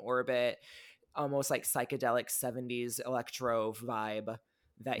William Orbit, almost like psychedelic 70s electro vibe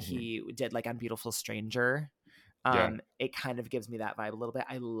that Mhm. he did like on Beautiful Stranger. Yeah. It kind of gives me that vibe a little bit.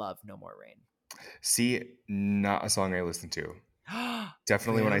 I love No More Rain. See, not a song I listen to.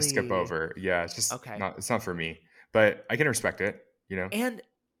 Definitely when I skip Really? over. Yeah, it's just Okay. not. It's not for me. But I can respect it. You know. And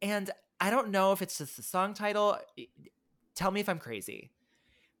and I don't know if it's just the song title. Tell me if I'm crazy.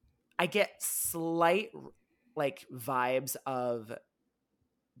 I get slight like vibes of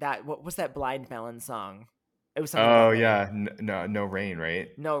that. What was that Blind Melon song? It was something about Oh rain. yeah, no, no rain, right?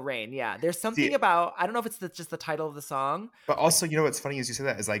 No Rain. Yeah, there's something See, about, I don't know if it's just the title of the song, but but also, you know what's funny is you say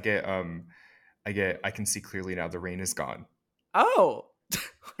that is I can see clearly now the rain is gone. oh, are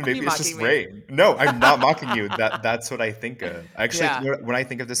you Maybe it's mocking just me? rain. No, I'm not mocking you. That's what I think of. Actually, Yeah. you know, when I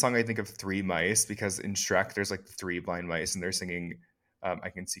think of this song, I think of Three Mice because in Shrek, there's like three blind mice and they're singing, "I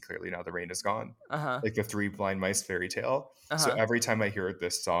can see clearly now the rain is gone," Uh huh. like the three blind mice fairy tale. Uh So huh. every time I hear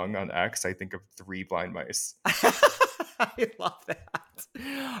this song on X, I think of three blind mice. I love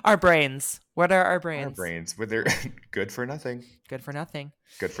that. Our brains. What are our Our brains? brains, but they're good for nothing. Good for nothing.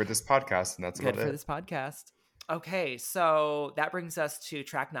 Good for this podcast, and that's Good about for it. this podcast. Okay, so that brings us to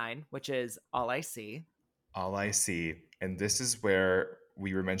track 9, which is All I See. All I see. And this is where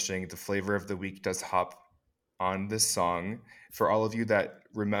we were mentioning the flavor of the week does hop on this song. For all of you that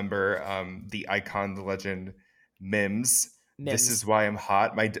remember the icon, the legend, Mims, "This Is Mims. Why I'm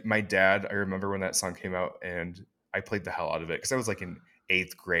Hot." My dad, I remember when that song came out and I played the hell out of it because I was like in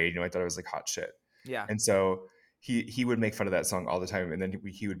 8th grade. You know, I thought it was like hot shit. Yeah. And so he would make fun of that song all the time. And then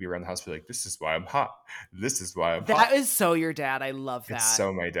he would be around the house be like, "This is why I'm hot. This is why I'm hot." That is so your dad. I love It's that.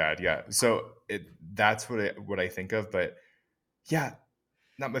 so my dad, yeah. So that's what I think of, but yeah,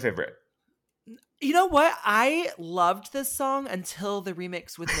 not my favorite. You know what? I loved this song until the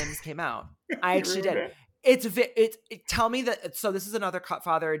remix with Mims came out. I You actually ruined did. it. Tell me that. So this is another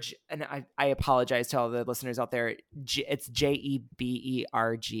Father, and I apologize to all the listeners out there. It's Jeberg,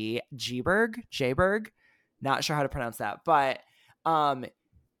 Jberg. Not sure how to pronounce that, but um,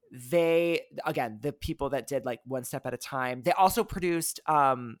 they, again, the people that did like One Step at a Time. They also produced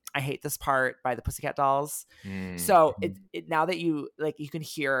I Hate This Part by the Pussycat Dolls. So Mhm. it now that you like, you can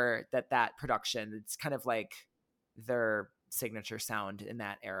hear that production, it's kind of like their signature sound in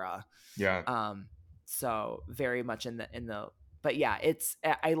that era. Yeah. um so very much in the but yeah,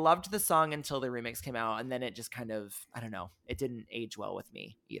 I loved the song until the remix came out, and then it just kind of, I don't know, it didn't age well with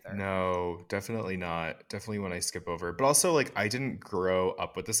me either. No, definitely not. Definitely when I skip over. But also like I didn't grow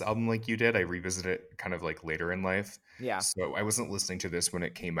up with this album like you did. I revisited it kind of like later in life. Yeah. So I wasn't listening to this when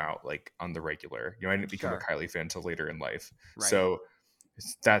it came out like on the regular. You know, I didn't become a Sure. Kylie fan till later in life. Right. So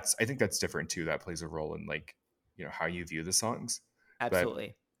that's I think that's different too. That plays a role in like, you know, how you view the songs. But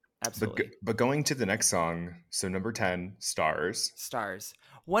Absolutely. Absolutely. but going to the next song, so number 10, "Stars." Stars.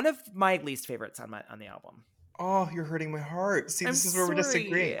 One of my least favorites on the album. Oh, you're hurting my heart. See, I'm this is where we're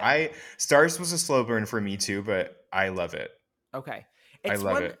disagreeing. sorry. I Stars was a slow burn for me too, but I love it. Okay. I It's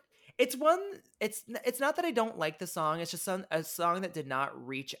love one it. it's one it's not that I don't like the song, it's just a song that did not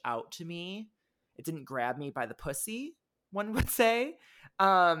reach out to me. It didn't grab me by the pussy, one would say.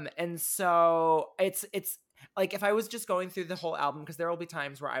 And so it's like if I was just going through the whole album, because there will be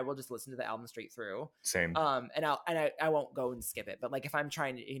times where I will just listen to the album straight through. Same. I won't go and skip it. But like if I'm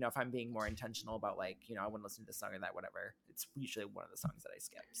trying to, if I'm being more intentional about like, I want to listen to this song or that, whatever, it's usually one of the songs that I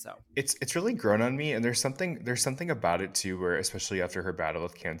skip. So It's really grown on me, and there's something about it too, where especially after her battle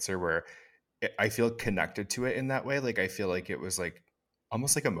with cancer, where I feel connected to it in that way. Like I feel like it was like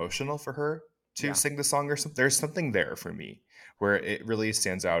almost like emotional for her to yeah, sing the song or something. There's something there for me where it really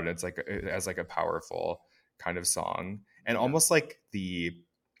stands out. And it's like as like a powerful kind of song, and yeah, almost like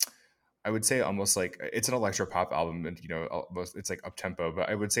I would say almost like it's an electro pop album, and almost it's like up tempo, but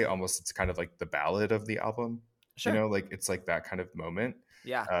I would say almost it's kind of like the ballad of the album. sure, Like it's like that kind of moment.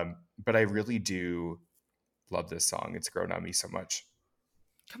 yeah, But I really do love this song. It's grown on me so much.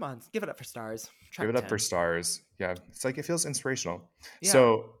 Come on, give it up for Stars. Give Track it up for 10. Stars. Yeah, it's like it feels inspirational. Yeah.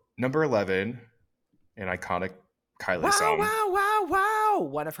 So number 11, an iconic Kylie Wow, song. wow, wow, wow.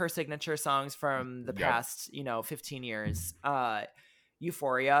 One of her signature songs from the Yep. past, 15 years.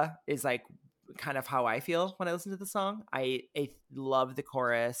 Euphoria is like kind of how I feel when I listen to the song. I love the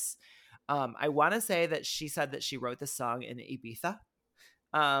chorus. I want to say that she said that she wrote this song in Ibiza.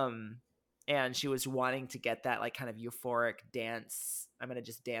 Um, and she was wanting to get that like kind of euphoric dance. I'm gonna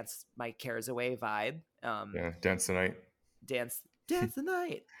just dance my cares away vibe. Yeah, Dance the Night. Dance the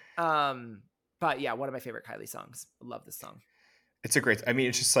night. Um, but yeah, one of my favorite Kylie songs. I love this song. It's a great. I mean,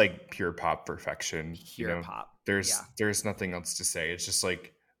 it's just like pure pop perfection. You Pure know, pop. there's Yeah. there's nothing else to say. It's just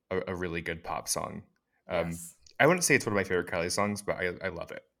like a really good pop song. Um, Yes. I wouldn't say it's one of my favorite Kylie songs, but I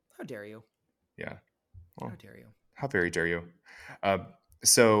love it. How dare you? Yeah. How Well, dare you? how very dare you? Um,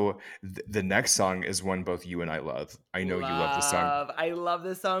 so the next song is one both you and I love. I know you love this song. Love. I love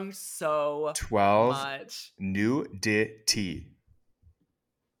this song so 12 much. Nudity.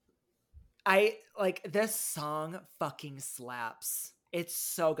 I like this song fucking slaps. It's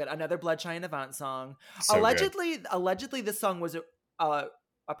so good. Another Bloodshine and Avant song. So good. Allegedly this song was uh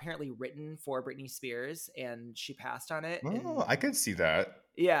apparently written for Britney Spears and she passed on it Oh, and I could see that.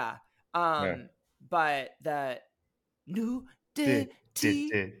 yeah. Yeah. But the nudity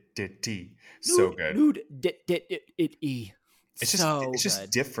So good. nudity It's just so it's just good.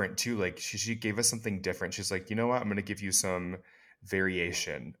 different too. Like she gave us something different. She's like, you know what? I'm gonna give you some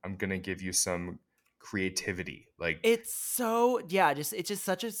variation. I'm gonna give you some creativity. Like It's so yeah, just it's just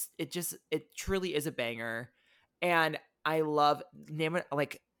such a it truly is a banger. And I love name it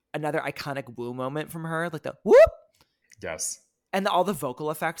like another iconic woo moment from her, like the whoop yes. and all the vocal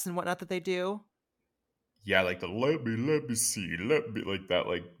effects and whatnot that they do. Yeah, like the let me see, let me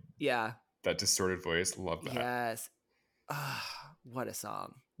like Yeah. that distorted voice. Love that. Yes. What a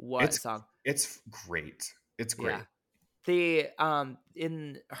song. What a It's song. it's great. It's Yeah. great. The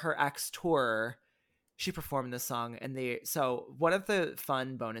in her X tour, she performed this song and so one of the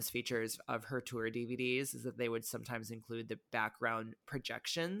fun bonus features of her tour DVDs is that they would sometimes include the background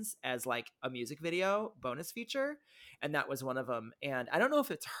projections as like a music video bonus feature, and that was one of them. And I don't know if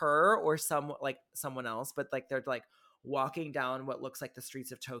it's her or someone else, but like they're like walking down what looks like the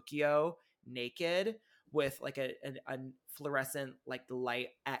streets of Tokyo naked with like a fluorescent like light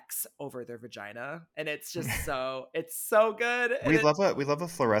X over their vagina, and it's so good. And We love a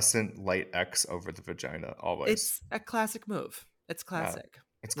fluorescent light X over the vagina always. it's a classic move. It's Yeah, classic.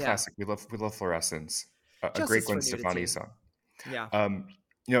 it's Yeah. classic. We love fluorescence. A great Justice Gwen for Stefani nudity. song.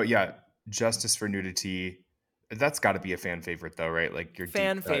 Yeah. Yeah, Justice for Nudity. That's got to be a fan favorite though, right? Like your deep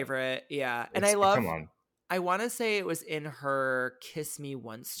Fan cut. favorite. Yeah. And It's come on. I want to say it was in her Kiss Me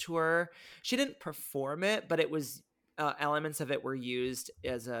Once tour. She didn't perform it, but it was elements of it were used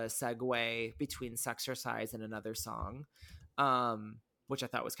as a segue between Sexercise and another song. Which I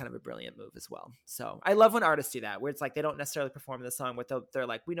thought was kind of a brilliant move as well. So I love when artists do that, where it's like they don't necessarily perform the song, but they're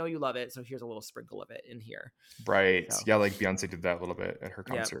like, we know you love it, so here's a little sprinkle of it in here. Right. So Yeah, like Beyonce did that a little bit at her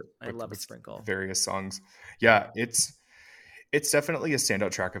yeah, concert I love a with sprinkle. various songs. Yeah, it's definitely a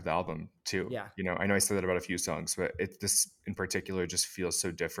standout track of the album too. Yeah. You know, I know I said that about a few songs, but this in particular just feels so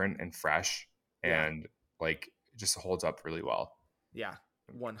different and fresh Yeah. and like it just holds up really well. Yeah.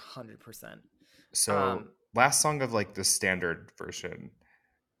 100%. So Um, last song of like the standard version,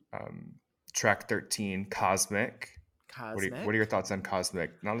 um, track 13, Cosmic. What are your Cosmic. thoughts on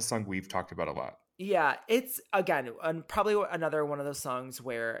Cosmic? Not a song we've talked about a lot. Yeah, it's again probably another one of those songs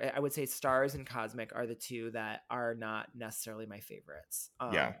where I would say Stars and Cosmic are the two that are not necessarily my favorites.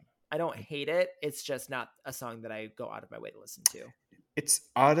 Yeah. I don't hate it. It's just not a song that I go out of my way to listen to. It's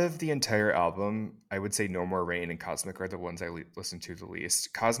out of the entire album, I would say No More Rain and Cosmic are the ones I listen to the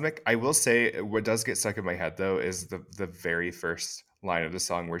least. Cosmic, I will say, what does get stuck in my head though is the very first line of the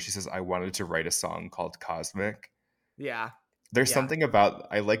song where she says, "I wanted to write a song called Cosmic." Yeah. There's Yeah. something about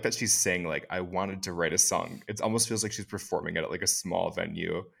I like that she's saying like I wanted to write a song. It almost feels like she's performing it at like a small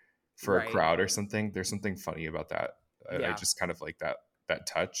venue for a Right. crowd or something. There's something funny about that. I Yeah. just kind of like that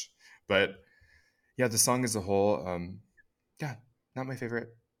touch. But yeah, the song as a whole, yeah, not my favorite.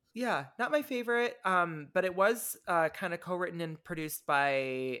 Yeah, not my favorite. But it was kind of co-written and produced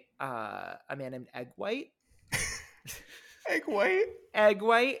by a man named Egg White. Egg White. Egg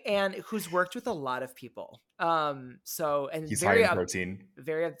White, and who's worked with a lot of people. So and He's high in protein.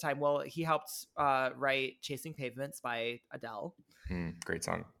 very at the time. Well, he helped write "Chasing Pavements" by Adele. Great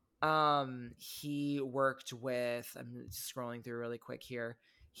song. He worked with. I'm scrolling through really quick here.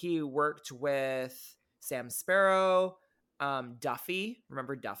 He worked with Sam Sparrow, Duffy.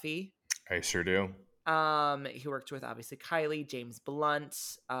 Remember Duffy? I sure do. He worked with obviously Kylie, James Blunt,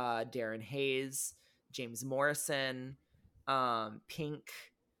 Darren Hayes, James Morrison, Pink,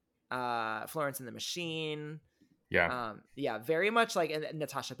 Florence and the Machine. Yeah. Yeah, very much like and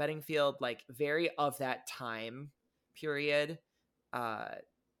Natasha Bedingfield, like very of that time period. Uh,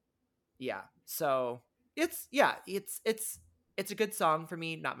 yeah, so it's a good song for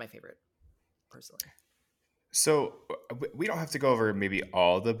me. Not my favorite personally. So we don't have to go over maybe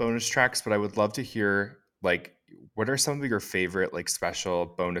all the bonus tracks, but I would love to hear like what are some of your favorite like special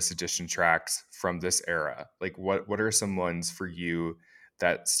bonus edition tracks from this era? Like what are some ones for you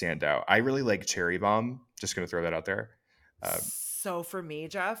that stand out? I really like Cherry Bomb. Just gonna throw that out there. So for me,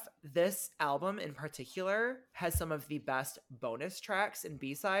 Jeff, this album in particular has some of the best bonus tracks and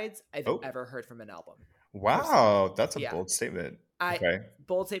B-sides I've Oh, ever heard from an album. Personally. wow, that's a Yeah. bold statement. I Okay.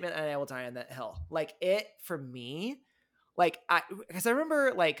 bold statement and I will die on that hill. Like it for me, like I because I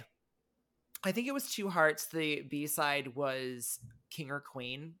remember like I think it was Two Hearts. The B side was King or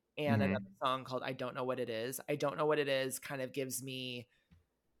Queen, and another Hmm. song called I Don't Know What It Is. I Don't Know What It Is kind of gives me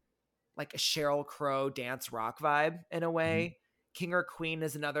like a Sheryl Crow dance rock vibe in a Hmm. way. King or Queen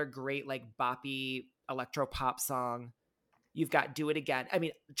is another great like boppy electro pop song. You've got Do It Again. I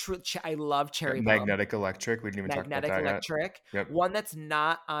mean, I love Yeah, Cherry Bomb. Magnetic Electric. We didn't even talk about Magnetic that yet. Electric. Yep. One that's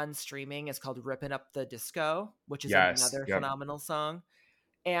not on streaming is called Rippin' Up the Disco, which is Yes. another Yep. phenomenal song.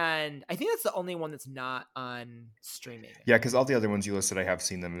 And I think that's the only one that's not on streaming. Yeah, because all the other ones you listed, I have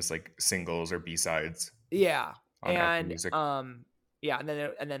seen them as like singles or B sides Yeah. on Apple And Music. yeah,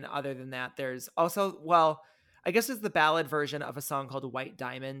 and then other than that there's also well, I guess it's the ballad version of a song called White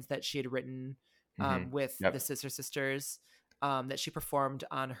Diamonds that she had written Hmm. with the Yep. Sister Sisters that she performed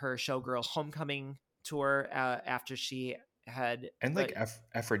on her Showgirl Homecoming tour after she had And like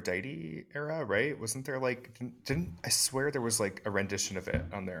Aphrodite era, right? Wasn't there like didn't I swear there was like a rendition of it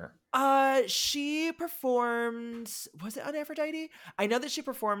on there? she performed, was it on Aphrodite? I know that she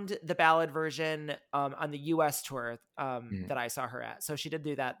performed the ballad version on the US tour Mhm. that I saw her at. So she did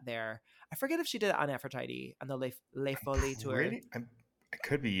do that there. I forget if she did it on Aphrodite on the Les I'm Folies tour. I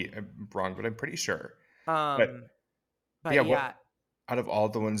could be wrong, but I'm pretty sure. But Um but but yeah, what yeah, out of all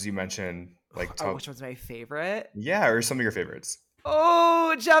the ones you mentioned, like which one's my favorite? yeah, or some of your favorites?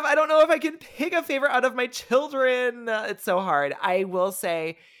 Oh, Jeff, I don't know if I can pick a favorite out of my children. It's so hard. I will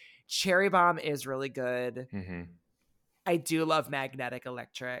say Cherry Bomb is really good. Hmm. I do love Magnetic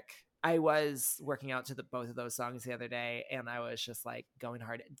Electric. I was working out to both of those songs the other day, and I was just like going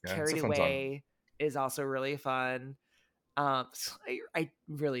hard. Yeah, it's a Carried fun song. Away is also really fun. So I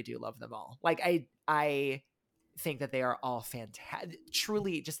really do love them all. Like I think that they are all fantastic.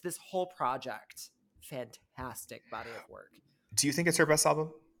 Truly, just this whole project, fantastic body of work. Do you think it's her best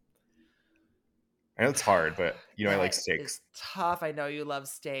album? I know it's hard, but I like That is Stakes. tough. I know you love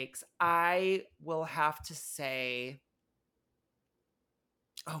Stakes. I will have to say,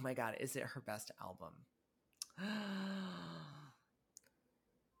 oh my god, is it her best album?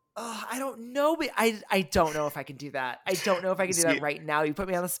 Oh, I don't know, but I don't know if I can do that. I don't know if I can do that See, right now. You put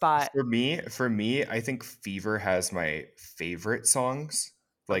me on the spot. for me, I think Fever has my favorite songs.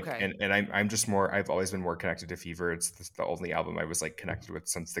 Like, Okay. and I'm just more. I've always been more connected to Fever. It's the only album I was like connected with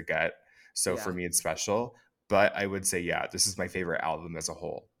since the get. So for Yeah. me, it's special. But I would say, yeah, this is my favorite album as a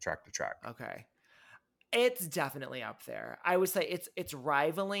whole, track to track. Okay. It's definitely up there. I would say it's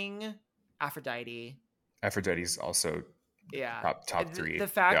rivaling Aphrodite. Aphrodite's also Yeah. top three. The Yeah,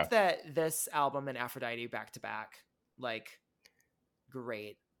 fact that this album and Aphrodite back to back, like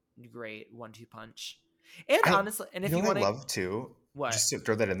great, great 1-2 punch. And I. honestly, and You if know you what want I to love too? what? Just to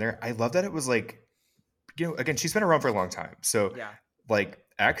throw that in there, I love that it was like, again, she's been around for a long time. So Yeah. like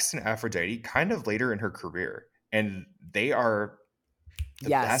X and Aphrodite kind of later in her career, and they are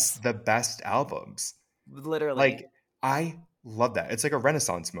Yes. the best albums. Literally. Like I love that. It's like a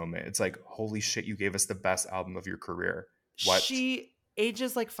renaissance moment. It's like holy shit, you gave us the best album of your career. What? She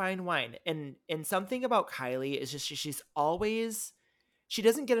ages like fine wine, and something about Kylie is just she's always, she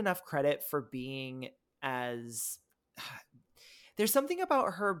doesn't get enough credit for being as there's something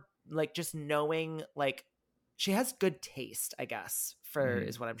about her like just knowing like she has good taste, I guess, for Mhm.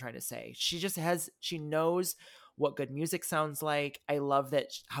 is what I'm trying to say. She knows what good music sounds like. I love that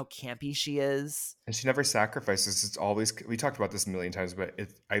how campy she is. And she never sacrifices. It's always, we talked about this a million times, but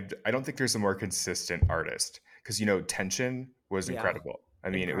I don't think there's a more consistent artist because Tension was Yeah, incredible. I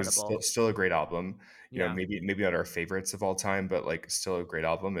mean, it was incredible. still a great album. Yeah, Maybe not our favorites of all time, but like still a great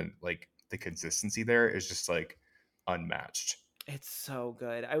album, and like the consistency there is just like unmatched. it's so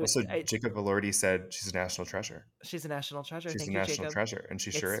good. Also, Jacob Elordi said she's a national treasure. She's a national treasure. She's a Thank you, national Jacob. treasure, and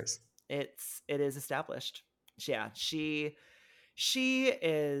she sure It's is. it is established. Yeah, she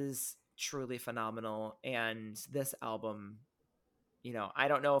is truly phenomenal. And this album, you know, I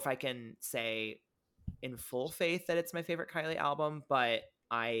don't know if I can say in full faith that it's my favorite Kylie album, but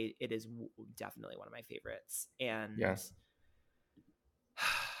it is definitely one of my favorites. And Yeah.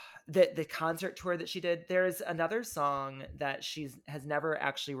 the concert tour that she did, there's another song that has never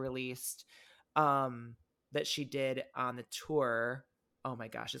actually released, that she did on the tour. Oh my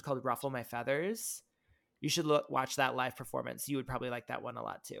gosh, it's called Ruffle My Feathers. You should watch that live performance. You would probably like that one a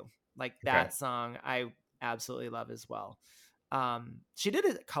lot too. Like Okay. that song I absolutely love as well. She did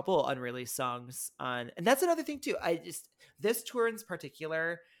a couple unreleased songs on, and that's another thing too. This tour in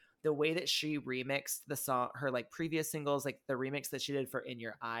particular, the way that she remixed the song, her like previous singles, like the remix that she did for In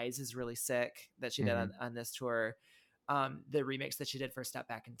Your Eyes is really sick, that she did on this tour. The remix that she did for Step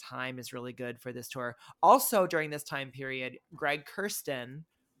Back in Time is really good for this tour. Also during this time period, Greg Kurstin,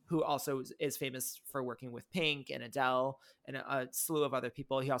 who also is famous for working with Pink and Adele and a slew of other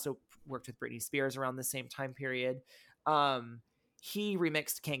people. He also worked with Britney Spears around the same time period. He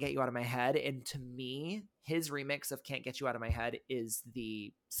remixed Can't Get You Out of My Head. And to me, his remix of Can't Get You Out of My Head is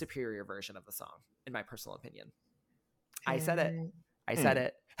the superior version of the song, in my personal opinion. I said it. I said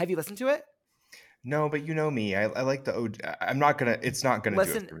it. Have you listened to it? No, but you know me. I like the OG. I'm not gonna. It's not gonna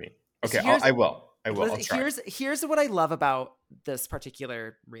do it for me. Okay, So I will. I'll try. Here's what I love about this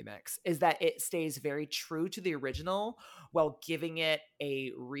particular remix is that it stays very true to the original while giving it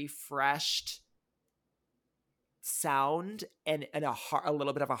a refreshed sound and a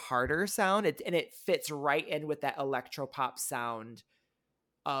little bit of a harder sound. And it fits right in with that electropop sound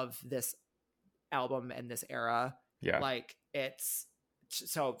of this album and this era. Yeah. Like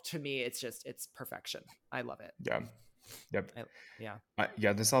so to me, it's perfection. I love it. Yeah. Yep. Yeah.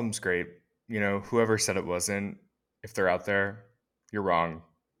 Yeah. This album's great. You know, whoever said it wasn't, if they're out there, you're wrong.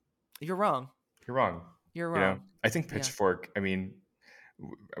 You're wrong. You're wrong. You're wrong. You know, I think Pitchfork. I mean,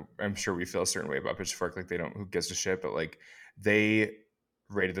 I'm sure we feel a certain way about Pitchfork. Like they don't. Who gives a shit? But like they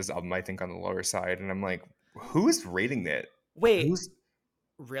rated this album, I think, on the lower side, and I'm like, who is rating it? Wait.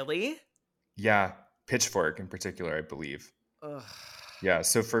 Really? Yeah, Pitchfork in particular, I believe. Ugh. Yeah,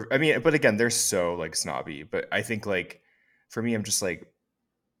 so but again, they're so like snobby. But I think like for me, I'm just like,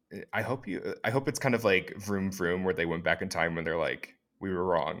 I hope it's kind of like Vroom Vroom, where they went back in time when they're like, we were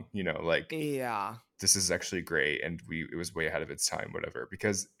wrong, you know, like yeah, this is actually great, and it was way ahead of its time, whatever.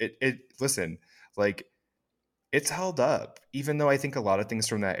 Because listen, like it's held up, even though I think a lot of things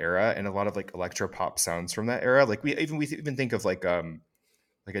from that era and a lot of like electro pop sounds from that era, like we even think of like a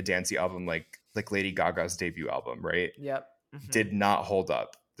dancey album like Lady Gaga's debut album, right? Yep. Mm-hmm. Did not hold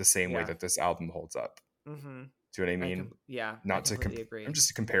up the same way that this album holds up. Mm-hmm. Do you know what I mean? Not to agree. I'm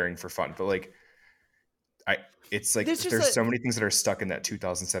just comparing for fun, but like it's like there's so many things that are stuck in that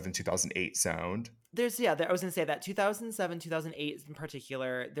 2007 2008 sound. I was gonna say that 2007 2008 in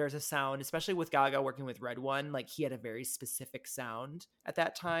particular, there's a sound, especially with Gaga working with Red One, like he had a very specific sound at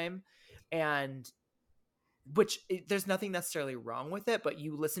that time, and there's nothing necessarily wrong with it, but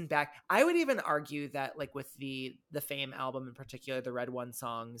you listen back, I would even argue that like with the Fame album in particular, the Red One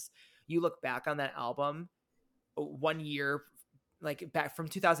songs, you look back on that album 1 year, like back from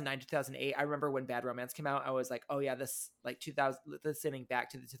 2009 to 2008, I remember when Bad Romance came out, I was like, oh yeah, this like 2000, listening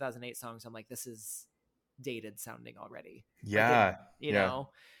back to the 2008 songs, I'm like, this is dated sounding already. Yeah. Like you know,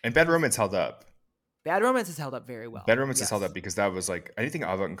 and Bad Romance held up. Bad Romance has held up very well. Bad Romance has held up because that was like anything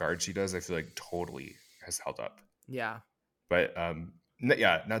avant-garde she does, I feel like totally has held up. Yeah. But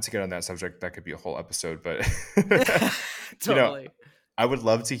not to get on that subject, that could be a whole episode, but totally. I would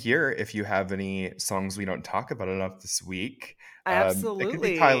love to hear if you have any songs we don't talk about enough this week. Absolutely. It could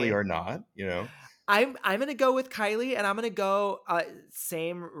be Kylie or not, you know. I'm gonna go with Kylie, and I'm gonna go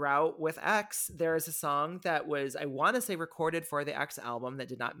same route with X. There is a song that was, I want to say, recorded for the X album that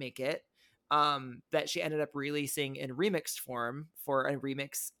did not make it, that she ended up releasing in remixed form for a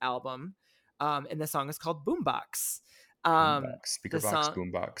remix album, and the song is called Boombox. Speaker box,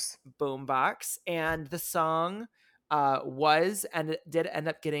 boombox. Boombox, and the song did end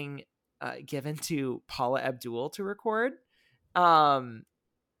up getting given to Paula Abdul to record,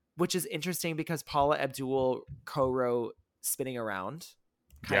 which is interesting because Paula Abdul co-wrote Spinning Around,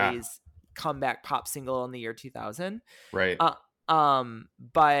 Kylie's comeback pop single in the year 2000. Right.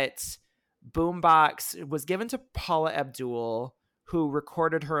 But Boombox was given to Paula Abdul, who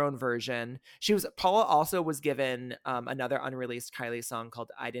recorded her own version. Paula also was given another unreleased Kylie song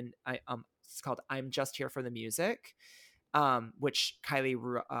called it's called I'm Just Here for the Music, which Kylie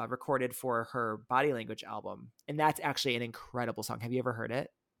recorded for her Body Language album. And that's actually an incredible song. Have you ever heard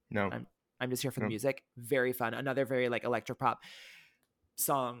it? No. I'm Just Here for the Music. Very fun. Another very like electropop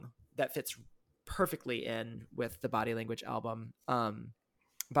song that fits perfectly in with the Body Language album.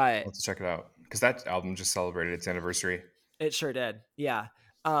 But I'll have to check it out because that album just celebrated its anniversary. it sure did. Yeah.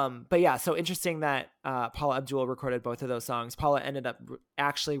 But yeah, so interesting that Paula Abdul recorded both of those songs. Paula ended up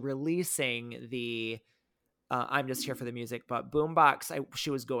actually releasing the I'm Just Here for the Music, but Boombox she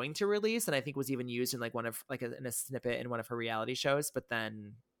was going to release, and I think was even used in like one of like in a snippet in one of her reality shows, but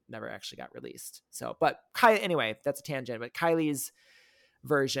then never actually got released. So, but anyway, that's a tangent. But Kylie's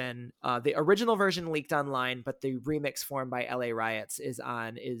version, the original version leaked online, but the remix form by LA Riots is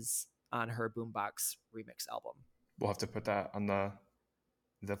on her Boombox remix album. We'll have to put that on the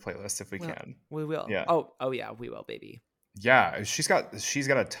playlist if we Well, can. we will. Yeah. Oh yeah, we will, baby. Yeah, she's got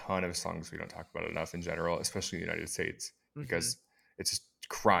a ton of songs we don't talk about enough in general, especially in the United States, Mm-hmm. because it's just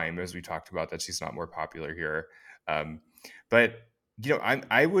crime, as we talked about, that she's not more popular here. Um, but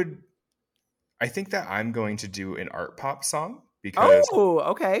I think that I'm going to do an art pop song because Oh,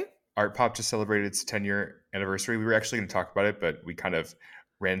 okay. art pop just celebrated its 10-year anniversary. We were actually going to talk about it, but we kind of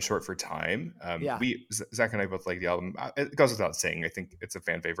ran short for time. Yeah. Zach and I both like the album. It goes without saying. I think it's a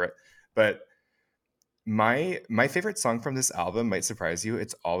fan favorite, but my favorite song from this album might surprise you.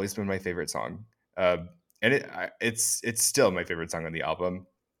 It's always been my favorite song, and it's still my favorite song on the album.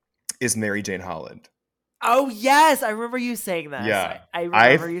 Is Mary Jane Holland? Oh yes, I remember you saying this. Yeah, I I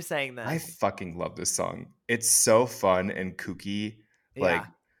remember you saying I this. fucking love this song. It's so fun and kooky, like Yeah.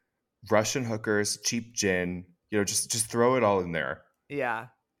 Russian hookers, cheap gin. Just throw it all in there. Yeah.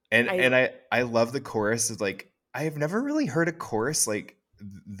 And I and I love the chorus. Is like I have never really heard a chorus like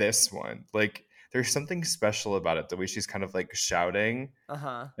this one. Like there's something special about it. The way she's kind of like shouting,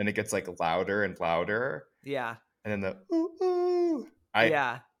 uh-huh. and it gets like louder and louder, Yeah. and then the ooh ooh. I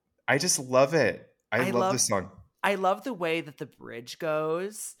Yeah. I just love it. I I love love this song. I love the way that the bridge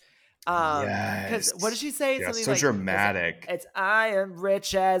goes. Because what does Yes. she say? Yeah, Something so like dramatic. it's I am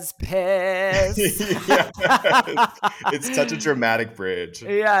rich as piss. Yes. It's such a dramatic bridge.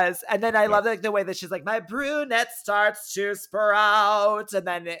 Yes, and then I Yeah. love like the way that she's like, my brunette starts to sprout, and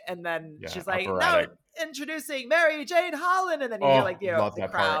then Yeah, she's like, now operatic. introducing Mary Jane Holland, and then you hear like Oh, love the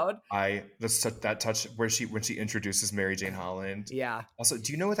that part. crowd. That touch where she when she introduces Mary Jane Holland. Yeah, Also,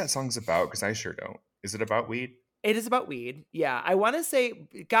 do you know what that song's about? Because I sure don't. Is it about weed? it is about weed. Yeah, I want to say Is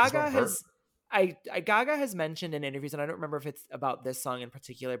it about her? Gaga has mentioned in interviews, and I don't remember if it's about this song in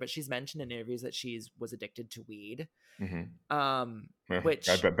particular, but she's mentioned in interviews that she's was addicted to weed. Mm-hmm. Yeah, I've Which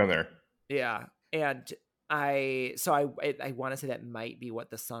been there. yeah, and I want to say that might be what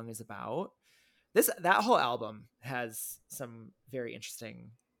the song is about. That whole album has some very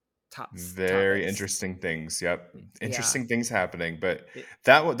interesting Very topics. interesting things. Yep, Yeah, interesting things happening. But it,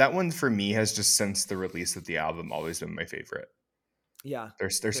 that one for me has just since the release of the album always been my favorite. yeah,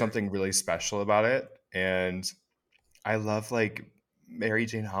 There's very. something really special about it, and I love like Mary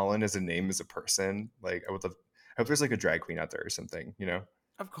Jane Holland as a name as a person. Like I would love. I hope there's like a drag queen out there or something.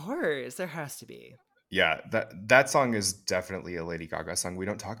 Of course, there has to be. Yeah, that song is definitely a Lady Gaga song. We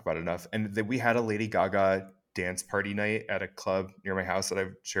don't talk about it enough. And we had a Lady Gaga dance party night at a club near my house that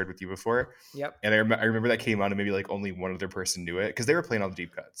I've shared with you before. Yep, And I remember that came on and maybe like only one other person knew it because they were playing all the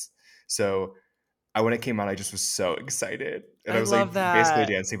deep cuts. So when it came on, I just was so excited. And I I was like love basically that.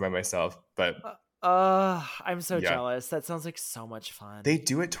 dancing by myself. But I'm so yeah, jealous. That sounds like so much fun. they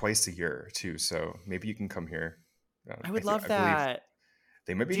do it twice a year too. So maybe you can come here. I would I love believe that.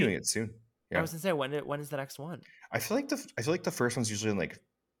 they might be Do you, doing it soon. I Yeah. was gonna say when is the next one? I feel like the first one's usually in like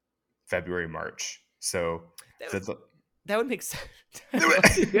February, March. So That would, the that would make sense.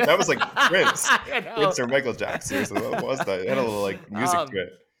 that was like Prince, I know. Prince or Michael Jackson. So what was that? It had a little like music to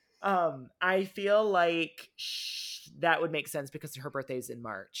um, it. I feel like that would make sense because her birthday's in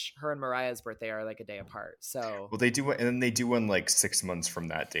March. Her and Mariah's birthday are like a day apart. So Well, they do, and then they do one like 6 months from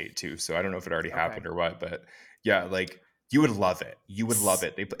that date too. So I don't know if it already okay. happened or what, but yeah, like you would love it. You would love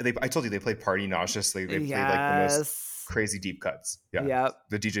it. I told you they played Party Nauseous. They played like the most Yes. crazy deep cuts. Yeah, Yep.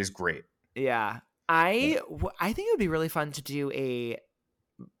 the DJ's great. Yeah. Yeah. I think it would be really fun to do a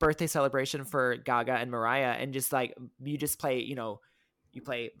birthday celebration for Gaga and Mariah, and just like you just play, you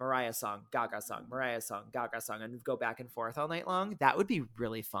play Mariah song, Gaga song, Mariah song, Gaga song, and go back and forth all night long. That would be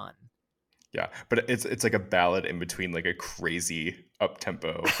really fun. Yeah, but it's like a ballad in between like a crazy up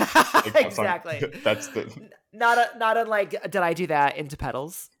tempo like pop song. Exactly. That's the Not unlike Did I Do That into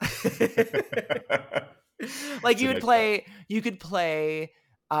Petals? Like Did I do that? you'd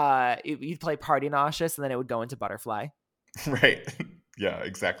play Party Nauseous, and then it would go into Butterfly. Right. Yeah,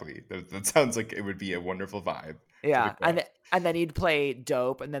 exactly. That sounds like it would be a wonderful vibe to the Yeah, crowd. and then you'd play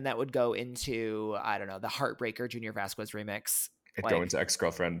Dope, and then that would go into, I don't know, the Heartbreaker Junior Vasquez remix. It'd go Like, into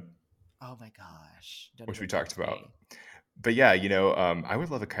Ex-Girlfriend, oh my gosh, don't which we even talked tempt about. me. But yeah, I would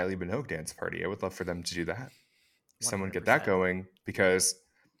love a Kylie Minogue dance party. I would love for them to do that. Someone get that 100%. going because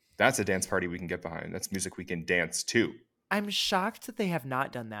That's a dance party we can get behind. That's music we can dance to. I'm shocked that they have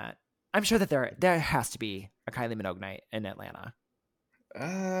not done that. I'm sure that there has to be a Kylie Minogue night in Atlanta.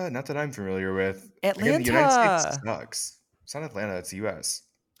 Not that I'm familiar with. Again, the United States Atlanta. sucks. It's not Atlanta, it's the US.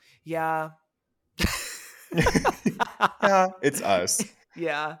 Yeah. Yeah, it's us.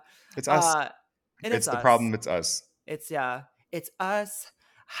 Yeah. It's us. And It's it's the us. problem, it's us. It's It's us.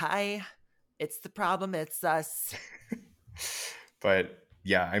 Hi. It's the problem. It's us. But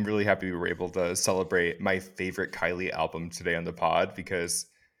yeah, I'm really happy we were able to celebrate my favorite Kylie album today on the pod because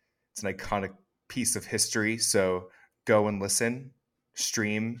it's an iconic piece of history. So go and listen,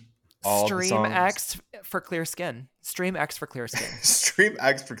 stream all of the Stream songs. X for clear skin. Stream X for clear skin. Stream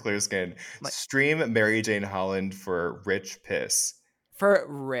X for clear skin. Like, Stream Mary Jane Holland for rich piss. for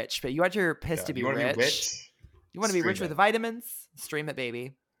rich, but you want your piss Yeah, to be you want to rich. be rich? You want to be rich Stream with it. vitamins? Stream it,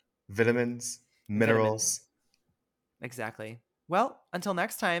 baby. Vitamins, minerals. Exactly. Well, until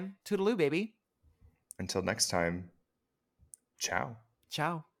next time, toodaloo, baby. Until next time, ciao.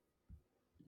 Ciao.